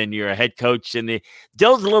bed and you're a head coach, and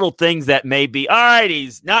those little things that may be, all right,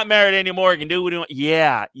 he's not married anymore, he can do what he wants.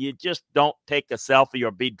 Yeah, you just don't take a selfie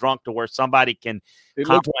or be drunk to where somebody can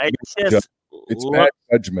compliment. It's bad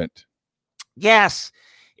judgment. Yes.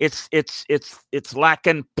 It's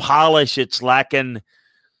lacking polish. It's lacking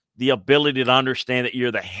the ability to understand that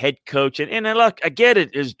you're the head coach. And look, I get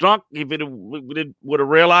it. Is drunk. If it would have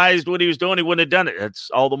realized what he was doing, he wouldn't have done it.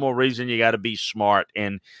 That's all the more reason you got to be smart.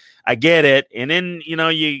 And I get it. And then,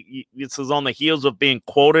 this is on the heels of being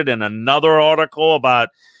quoted in another article about,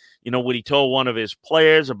 what he told one of his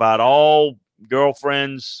players about all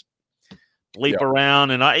girlfriends bleep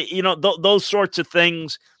around. And, those sorts of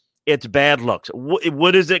things, it's bad looks.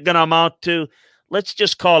 What is it going to amount to? Let's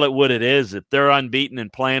just call it what it is. If they're unbeaten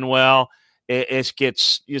and playing well, it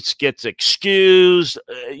gets excused,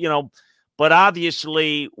 But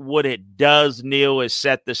obviously, what it does, Neil, is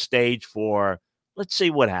set the stage for. Let's see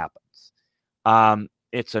what happens.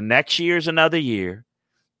 It's next year's another year.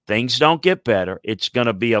 Things don't get better. It's going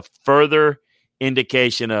to be a further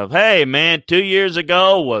indication of, hey, man, 2 years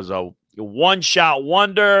ago was a one-shot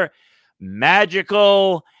wonder,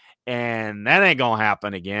 magical, and that ain't going to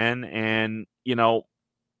happen again. And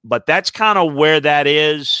but that's kind of where that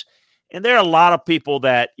is. And there are a lot of people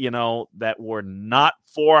that, that were not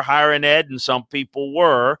for hiring Ed, and some people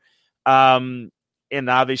were. And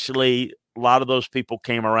obviously, a lot of those people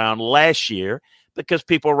came around last year because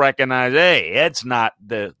people recognize, hey, Ed's not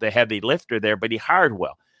the heavy lifter there, but he hired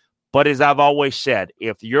well. But as I've always said,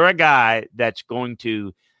 if you're a guy that's going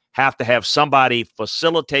to have to have somebody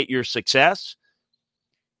facilitate your success.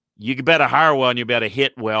 You better hire well and you better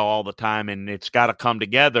hit well all the time, and it's got to come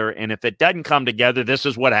together. And if it doesn't come together, this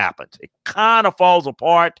is what happens. It kind of falls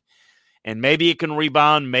apart, and maybe it can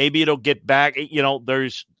rebound. Maybe it'll get back.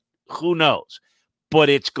 There's who knows. But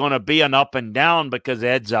it's going to be an up and down because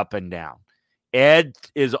Ed's up and down. Ed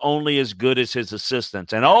is only as good as his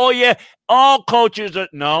assistants. And, all coaches are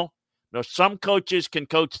 – no, some coaches can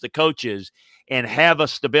coach the coaches and have a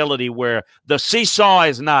stability where the seesaw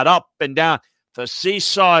is not up and down. The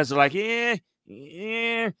seesaw is like, kind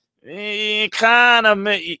of,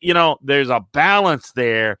 there's a balance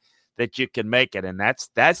there that you can make it. And that's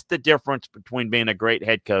the difference between being a great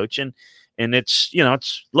head coach and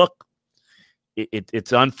it's, look,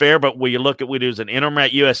 it's unfair, but when you look at what he was an interim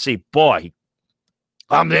at USC, boy,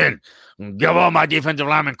 I'm in. Give all my defensive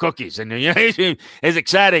linemen cookies. And it's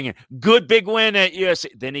exciting. Good big win at USC.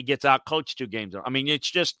 Then he gets out coached 2 games. I mean,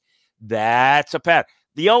 it's just that's a pattern.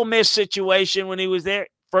 The Ole Miss situation when he was there,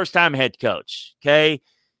 first-time head coach, okay?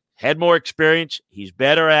 Had more experience. He's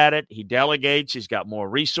better at it. He delegates. He's got more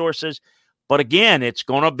resources. But, again, it's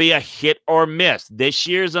going to be a hit or miss. This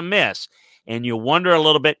year's a miss. And you wonder a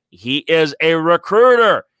little bit, he is a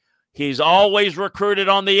recruiter. He's always recruited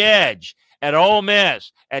on the edge. At Ole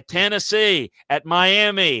Miss, at Tennessee, at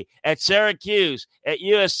Miami, at Syracuse, at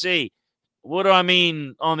USC. What do I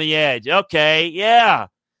mean on the edge? Okay, yeah.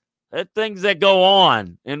 Things that go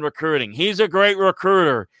on in recruiting. He's a great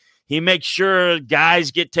recruiter. He makes sure guys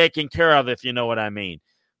get taken care of, if you know what I mean.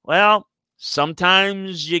 Well,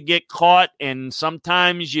 sometimes you get caught and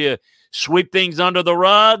sometimes you sweep things under the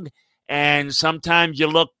rug and sometimes you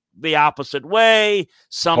look the opposite way.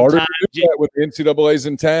 Sometimes with the NCAA's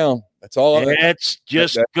in town. That's all. It's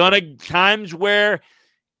just gonna times where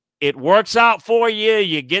it works out for you.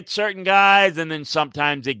 You get certain guys, and then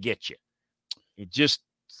sometimes it gets you. It's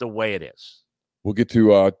the way it is. We'll get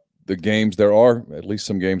to the games. There are at least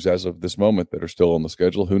some games as of this moment that are still on the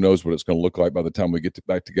schedule. Who knows what it's going to look like by the time we get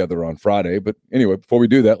back together on Friday. But anyway, before we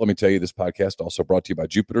do that, let me tell you this podcast also brought to you by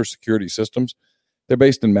Jupiter Security Systems. They're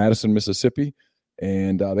based in Madison, Mississippi.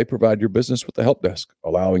 And they provide your business with a help desk,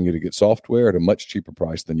 allowing you to get software at a much cheaper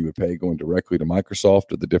price than you would pay going directly to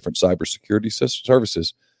Microsoft or the different cybersecurity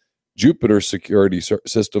services. Jupiter Security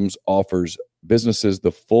Systems offers businesses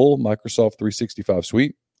the full Microsoft 365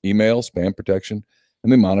 suite, email, spam protection,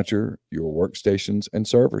 and they monitor your workstations and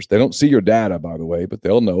servers. They don't see your data, by the way, but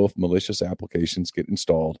they'll know if malicious applications get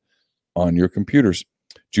installed on your computers.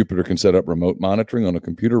 Jupiter can set up remote monitoring on a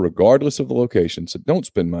computer regardless of the location, so don't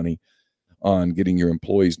spend money on getting your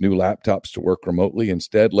employees new laptops to work remotely.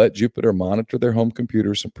 Instead, let Jupiter monitor their home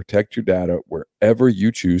computers and protect your data wherever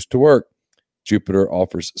you choose to work. Jupiter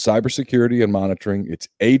offers cybersecurity and monitoring. It's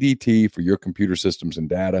ADT for your computer systems and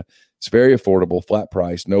data. It's very affordable, flat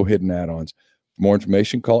price, no hidden add-ons. For more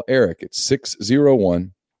information, call Eric at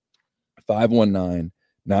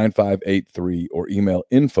 601-519-9583 or email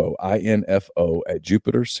info at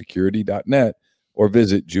jupitersecurity.net or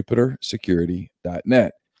visit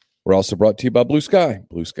jupitersecurity.net. We're also brought to you by Blue Sky.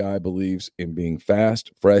 Blue Sky believes in being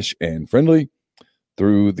fast, fresh, and friendly.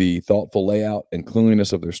 Through the thoughtful layout and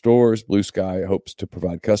cleanliness of their stores, Blue Sky hopes to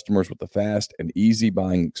provide customers with a fast and easy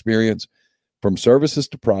buying experience. From services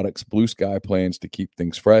to products, Blue Sky plans to keep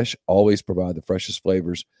things fresh, always provide the freshest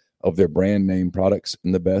flavors of their brand name products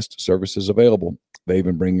and the best services available. They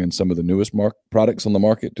even bring in some of the newest products on the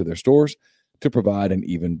market to their stores to provide an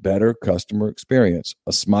even better customer experience.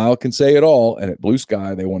 A smile can say it all, and at Blue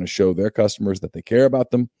Sky, they want to show their customers that they care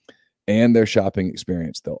about them and their shopping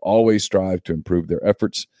experience. They'll always strive to improve their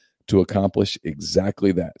efforts to accomplish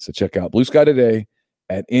exactly that. So check out Blue Sky today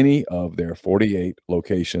at any of their 48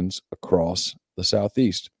 locations across the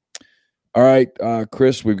Southeast. All right,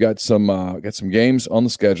 Chris, we've got some games on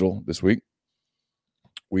the schedule this week.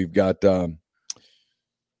 We've got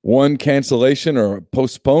one cancellation or a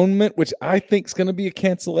postponement, which I think is going to be a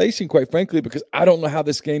cancellation, quite frankly, because I don't know how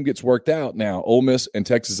this game gets worked out now. Ole Miss and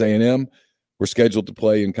Texas A&M were scheduled to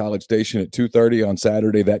play in College Station at 2:30 on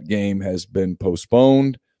Saturday. That game has been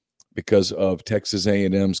postponed because of Texas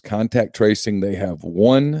A&M's contact tracing. They have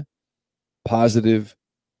one positive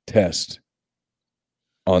test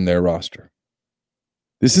on their roster.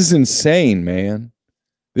 This is insane, man.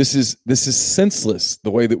 This is senseless, the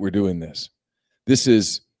way that we're doing this.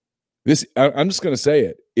 I'm just going to say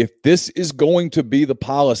it. If this is going to be the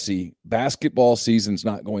policy, basketball season's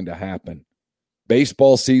not going to happen.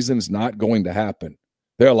 Baseball season's not going to happen.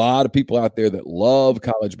 There are a lot of people out there that love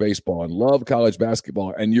college baseball and love college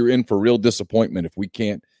basketball, and you're in for real disappointment if we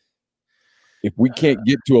can't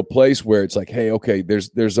get to a place where it's like, hey, okay,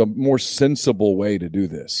 there's a more sensible way to do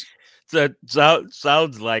this.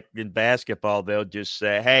 Sounds like in basketball they'll just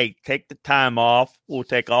say, "Hey, take the time off. We'll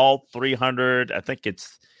take all 300. I think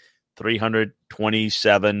it's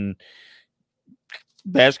 327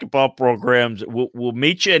 basketball programs. We'll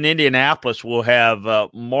meet you in Indianapolis. We'll have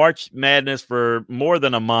March Madness for more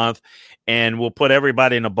than a month, and we'll put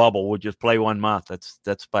everybody in a bubble. We'll just play 1 month.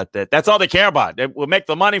 That's about that. That's all they care about. We'll make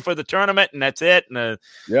the money for the tournament, and that's it." And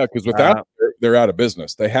because without they're out of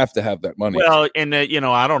business. They have to have that money. Well, and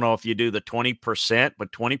I don't know if you do the 20%,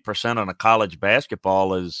 but 20% on a college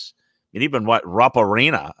basketball is, and even what Rupp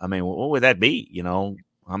Arena. I mean, what would that be? How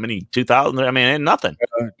many 2,000? I mean, nothing.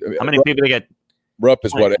 How many people they get? Rupp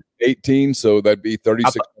is what, 18, so that'd be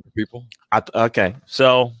 3,600 people. Okay,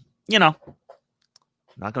 so not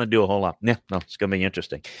going to do a whole lot. Yeah, no, it's going to be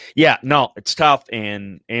interesting. Yeah, no, it's tough,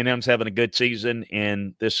 and A&M's having a good season,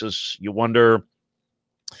 and you wonder.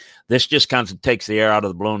 This just kind of takes the air out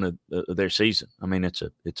of the balloon of their season. I mean, it's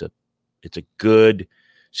a good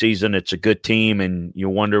season. It's a good team, and you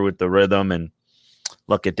wonder with the rhythm. And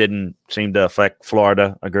look, it didn't seem to affect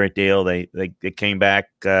Florida a great deal. They came back.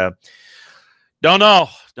 Don't know,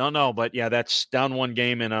 but yeah, that's down one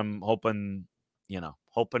game, and I'm hoping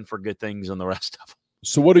for good things in the rest of them.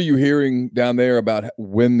 So, what are you hearing down there about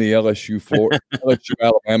when the LSU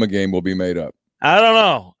Alabama game will be made up? I don't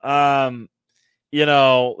know.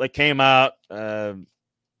 They came out,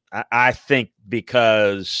 I think,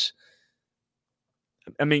 because,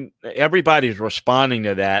 I mean, everybody's responding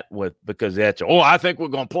to that because that's, I think we're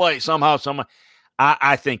going to play somehow.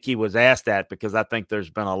 I think he was asked that because I think there's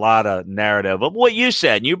been a lot of narrative of what you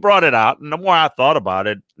said, and you brought it out. And the more I thought about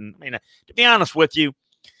it, I mean, to be honest with you,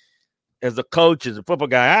 as a coach, as a football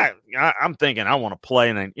guy, I'm thinking I want to play,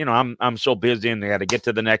 and I'm so busy, and they got to get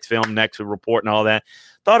to the next film, next report, and all that.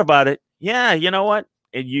 Thought about it. Yeah, you know what?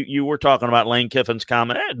 And you were talking about Lane Kiffin's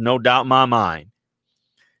comment. I had no doubt in my mind,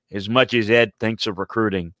 as much as Ed thinks of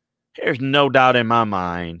recruiting, there's no doubt in my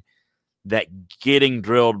mind that getting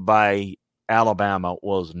drilled by Alabama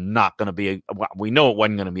was not going to be we know it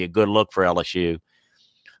wasn't going to be a good look for LSU,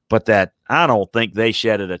 but that I don't think they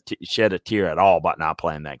shed a tear at all about not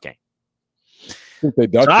playing that game.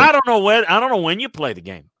 I don't know when you play the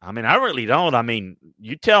game. I mean, I really don't. I mean,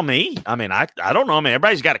 you tell me. I mean, I don't know. I mean,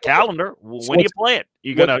 everybody's got a calendar. When do you play it?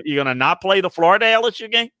 You gonna not play the Florida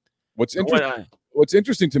LSU game? What's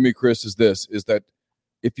interesting to me, Chris, is that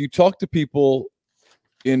if you talk to people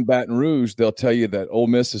in Baton Rouge, they'll tell you that Ole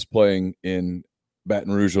Miss is playing in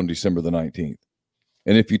Baton Rouge on December the 19th.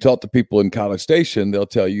 And if you talk to people in College Station, they'll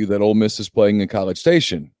tell you that Ole Miss is playing in College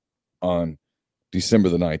Station on December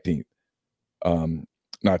the 19th.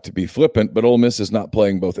 Not to be flippant, but Ole Miss is not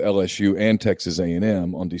playing both LSU and Texas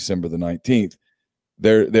A&M on December the 19th.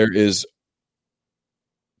 There is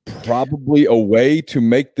probably a way to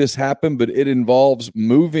make this happen, but it involves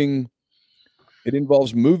moving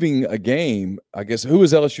a game. I guess, who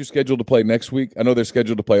is LSU scheduled to play next week? I know they're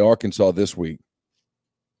scheduled to play Arkansas this week.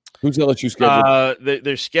 Who's LSU scheduled?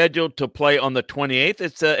 They're scheduled to play on the 28th.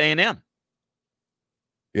 It's A&M.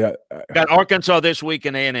 Yeah. Got Arkansas this week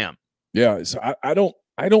and A&M. Yeah. So I don't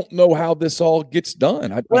know how this all gets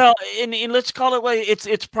done. And let's call it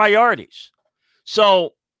it's priorities.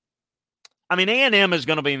 So, I mean, A&M is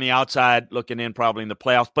going to be in the outside looking in probably in the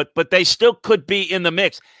playoffs, but they still could be in the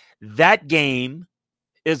mix. That game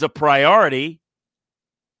is a priority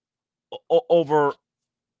over,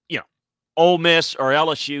 Ole Miss or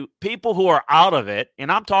LSU, people who are out of it, and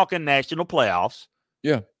I'm talking national playoffs.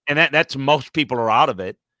 Yeah. And that's most people are out of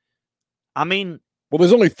it. I mean, well,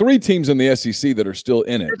 there's only 3 teams in the SEC that are still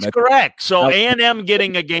in it. That's correct. So A&M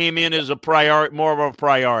getting a game in is more of a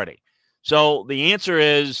priority. So the answer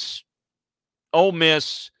is Ole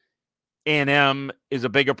Miss A&M is a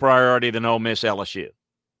bigger priority than Ole Miss LSU.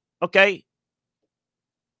 Okay.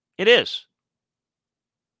 It is.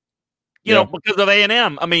 Because of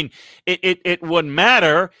A&M. I mean, it would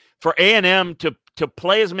matter for A&M to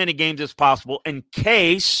play as many games as possible in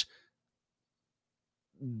case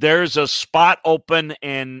there's a spot open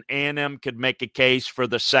and A&M could make a case for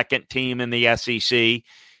the second team in the SEC.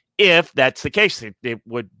 If that's the case, it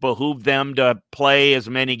would behoove them to play as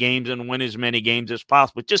many games and win as many games as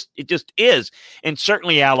possible. It just is. And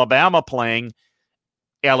certainly Alabama playing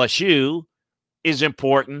LSU is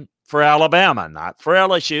important for Alabama, not for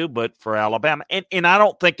LSU, but for Alabama. And I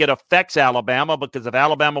don't think it affects Alabama because if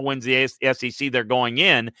Alabama wins the SEC, they're going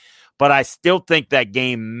in. But I still think that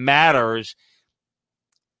game matters.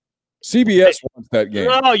 CBS wants that game.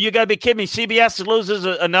 No, you got to be kidding me. CBS loses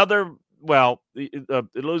it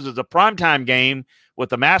loses a primetime game with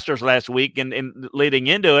the Masters last week and leading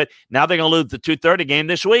into it. Now they're going to lose the 2:30 game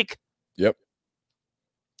this week. Yep.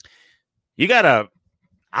 You got to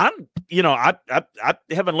I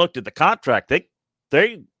haven't looked at the contract.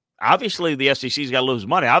 They obviously the SEC's got to lose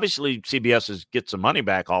money. Obviously, CBS gets some money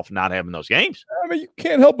back off not having those games. I mean, you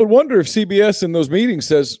can't help but wonder if CBS in those meetings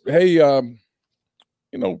says, "Hey,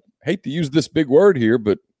 hate to use this big word here,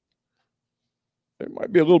 but there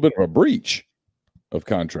might be a little bit of a breach of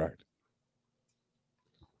contract."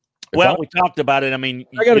 Well, we talked about it. I mean,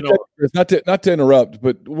 I got to tell you, not to interrupt,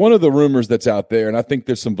 but one of the rumors that's out there, and I think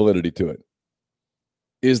there's some validity to it,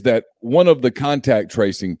 is that one of the contact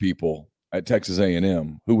tracing people at Texas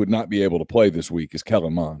A&M who would not be able to play this week is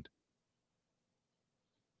Kellen Mond.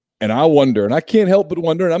 And I wonder, and I can't help but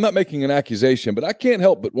wonder, and I'm not making an accusation, but I can't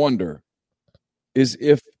help but wonder, is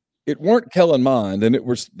if it weren't Kellen Mond and it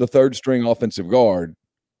was the third string offensive guard,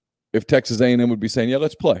 if Texas A&M would be saying, yeah,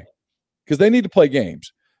 let's play. Because they need to play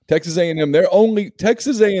games. Texas A&M's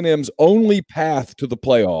only path to the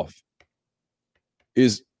playoff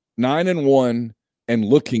is 9-1 and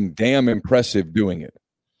looking damn impressive doing it.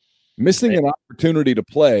 Missing an opportunity to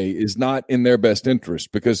play is not in their best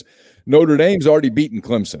interest because Notre Dame's already beaten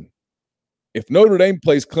Clemson. If Notre Dame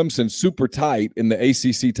plays Clemson super tight in the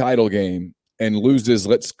ACC title game and loses,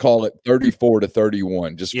 let's call it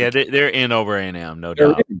 34-31, they're in over A&M, no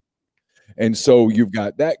doubt. And so you've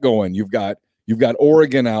got that going. You've got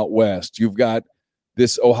Oregon out west. You've got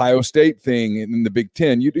this Ohio State thing in the Big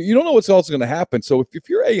Ten. You don't know what's also going to happen. So if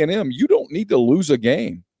you're A&M, you don't need to lose a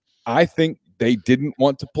game. I think they didn't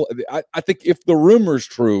want to play. I think if the rumor's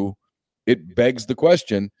true, it begs the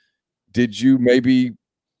question, did you maybe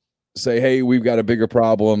say, hey, we've got a bigger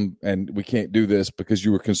problem and we can't do this because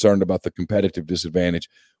you were concerned about the competitive disadvantage,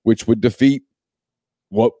 which would defeat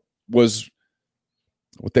what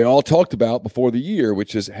they all talked about before the year,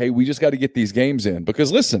 which is, hey, we just got to get these games in.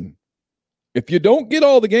 Because listen, if you don't get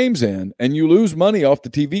all the games in and you lose money off the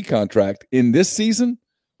TV contract in this season,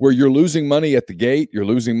 where you're losing money at the gate, you're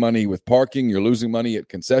losing money with parking, you're losing money at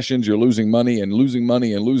concessions, you're losing money and losing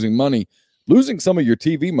money and losing money, losing some of your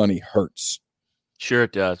TV money hurts. Sure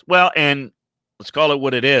it does. Well, and let's call it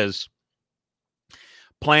what it is.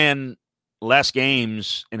 Playing less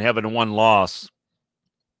games and having one loss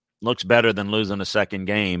looks better than losing a second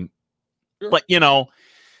game. Sure. But,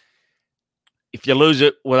 if you lose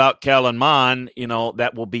it without Kellen Mond,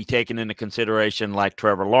 that will be taken into consideration like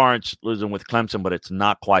Trevor Lawrence losing with Clemson, but it's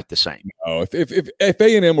not quite the same. No, if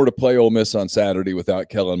A&M were to play Ole Miss on Saturday without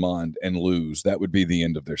Kellen Mond and lose, that would be the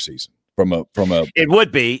end of their season. It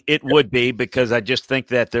would be because I just think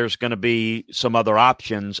that there's going to be some other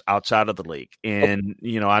options outside of the league, and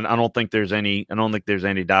I don't think there's any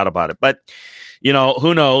doubt about it. But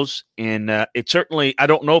who knows? And it certainly, I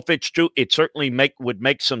don't know if it's true. It certainly would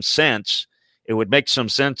make some sense. It would make some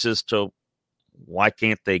sense as to why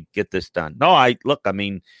can't they get this done? No,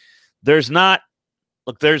 there's not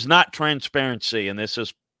transparency, and this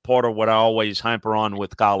is part of what I always hamper on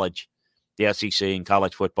with college, the SEC and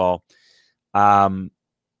college football.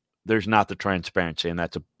 There's not the transparency, and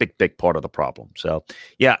that's a big, big part of the problem. So,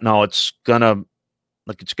 it's gonna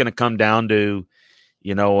come down to,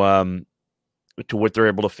 to what they're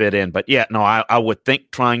able to fit in. But I would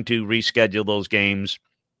think trying to reschedule those games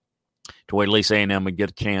to where at least A&M would get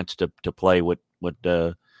a chance to play would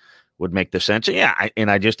make the sense.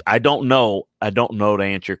 I don't know. I don't know to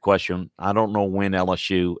answer your question. I don't know when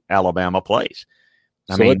Alabama plays.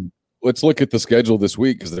 Let's look at the schedule this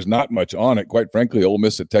week because there's not much on it. Quite frankly, Ole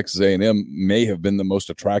Miss at Texas A&M may have been the most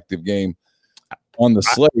attractive game on the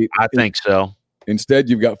slate. I think so. Instead,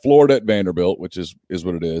 you've got Florida at Vanderbilt, which is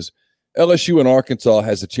what it is. LSU and Arkansas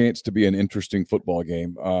has a chance to be an interesting football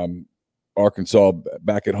game. Arkansas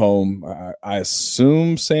back at home. I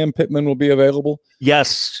assume Sam Pittman will be available.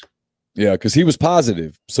 Yes. Yeah, because he was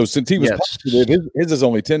positive. So since he was positive, his is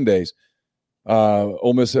only 10 days.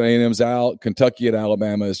 Ole Miss at A&M's out. Kentucky at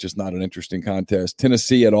Alabama is just not an interesting contest.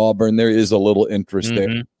 Tennessee at Auburn, there is a little interest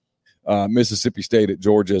there. Mississippi State at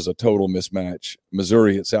Georgia is a total mismatch.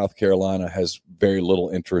 Missouri at South Carolina has very little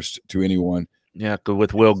interest to anyone. Yeah,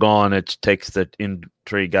 with Will gone, it takes the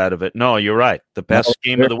intrigue out of it. No, you're right. The best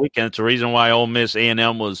game of the weekend. It's the reason why Ole Miss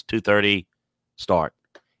A&M was 2:30 start.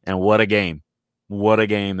 And what a game. What a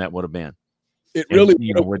game that would have been. It really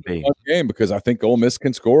would be a game because I think Ole Miss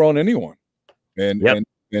can score on anyone. And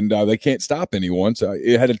they can't stop anyone. So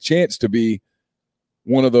it had a chance to be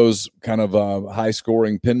one of those kind of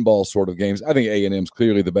high-scoring pinball sort of games. I think A&M's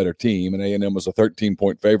clearly the better team, and A&M was a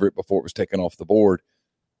 13-point favorite before it was taken off the board.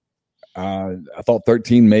 I thought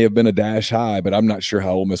 13 may have been a dash high, but I'm not sure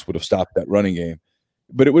how Ole Miss would have stopped that running game.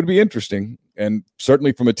 But it would be interesting, and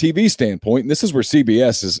certainly from a TV standpoint, and this is where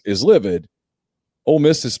CBS is livid, Ole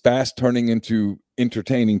Miss is fast turning into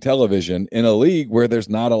entertaining television in a league where there's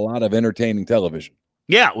not a lot of entertaining television.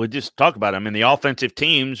 Yeah, we just talk about it. I mean, the offensive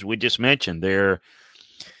teams we just mentioned,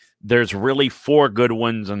 there's really 4 good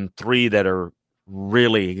ones and 3 that are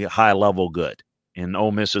really high level good, and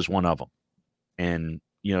Ole Miss is one of them. And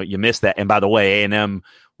you miss that. And by the way, A&M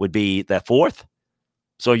would be that 4th.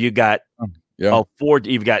 So you got 4.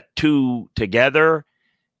 You've got 2 together,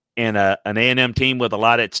 and an A&M team with a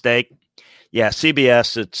lot at stake. Yeah,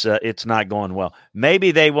 CBS, it's not going well.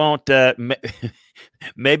 Maybe they won't.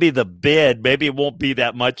 Maybe it won't be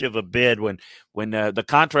that much of a bid when the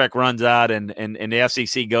contract runs out and the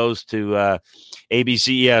SEC goes to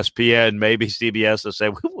ABC, ESPN. Maybe CBS will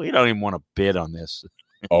say we don't even want to bid on this.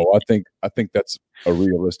 Oh, I think that's a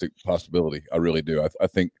realistic possibility. I really do. I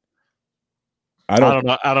think. I don't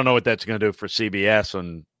know. I don't know what that's going to do for CBS,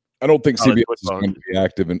 and I don't think CBS is going to be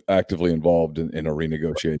actively involved in a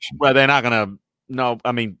renegotiation. Well, they're not going to. No,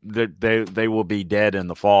 I mean they will be dead in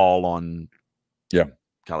the fall on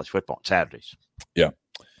college football on Saturdays. Yeah.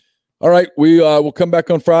 All right, we will come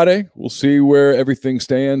back on Friday. We'll see where everything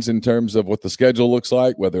stands in terms of what the schedule looks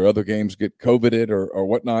like, whether other games get COVIDed or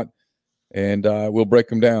whatnot, and we'll break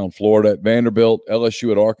them down. Florida at Vanderbilt,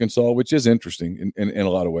 LSU at Arkansas, which is interesting in a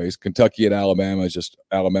lot of ways. Kentucky at Alabama is just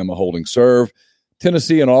Alabama holding serve.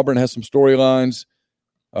 Tennessee and Auburn has some storylines.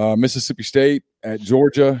 Mississippi State at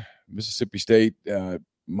Georgia. Mississippi State,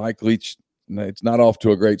 Mike Leach, it's not off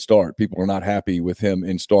to a great start. People are not happy with him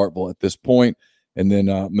in Starkville at this point. And then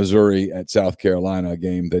Missouri at South Carolina, a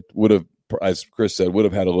game that would have, as Chris said, would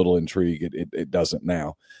have had a little intrigue. It doesn't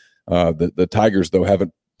now. The Tigers, though,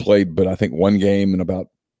 haven't played but I think one game in about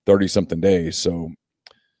 30-something days. So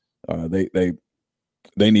they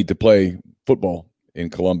need to play football in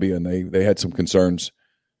Columbia, and they had some concerns.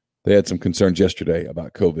 They had some concerns yesterday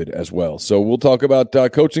about COVID as well. So we'll talk about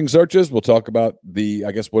coaching searches. We'll talk about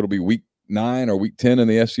I guess what'll be week 9 or week 10 in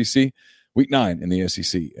the SEC, week 9 in the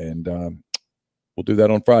SEC. And we'll do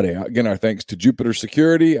that on Friday. Again, our thanks to Jupiter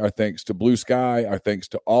Security, our thanks to Blue Sky, our thanks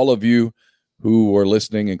to all of you who were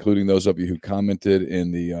listening, including those of you who commented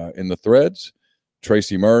in the threads.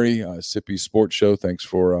 Tracy Murray, Sippy Sports Show. Thanks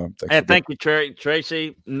for. Thank you,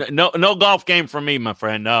 Tracy. No golf game for me, my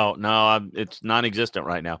friend. No, it's non-existent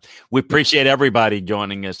right now. We appreciate everybody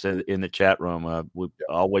joining us in the chat room. We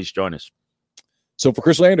always join us. So for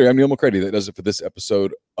Chris Landry, I'm Neil McCready. That does it for this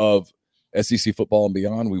episode of SEC Football and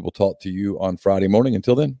Beyond. We will talk to you on Friday morning.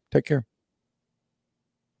 Until then, take care.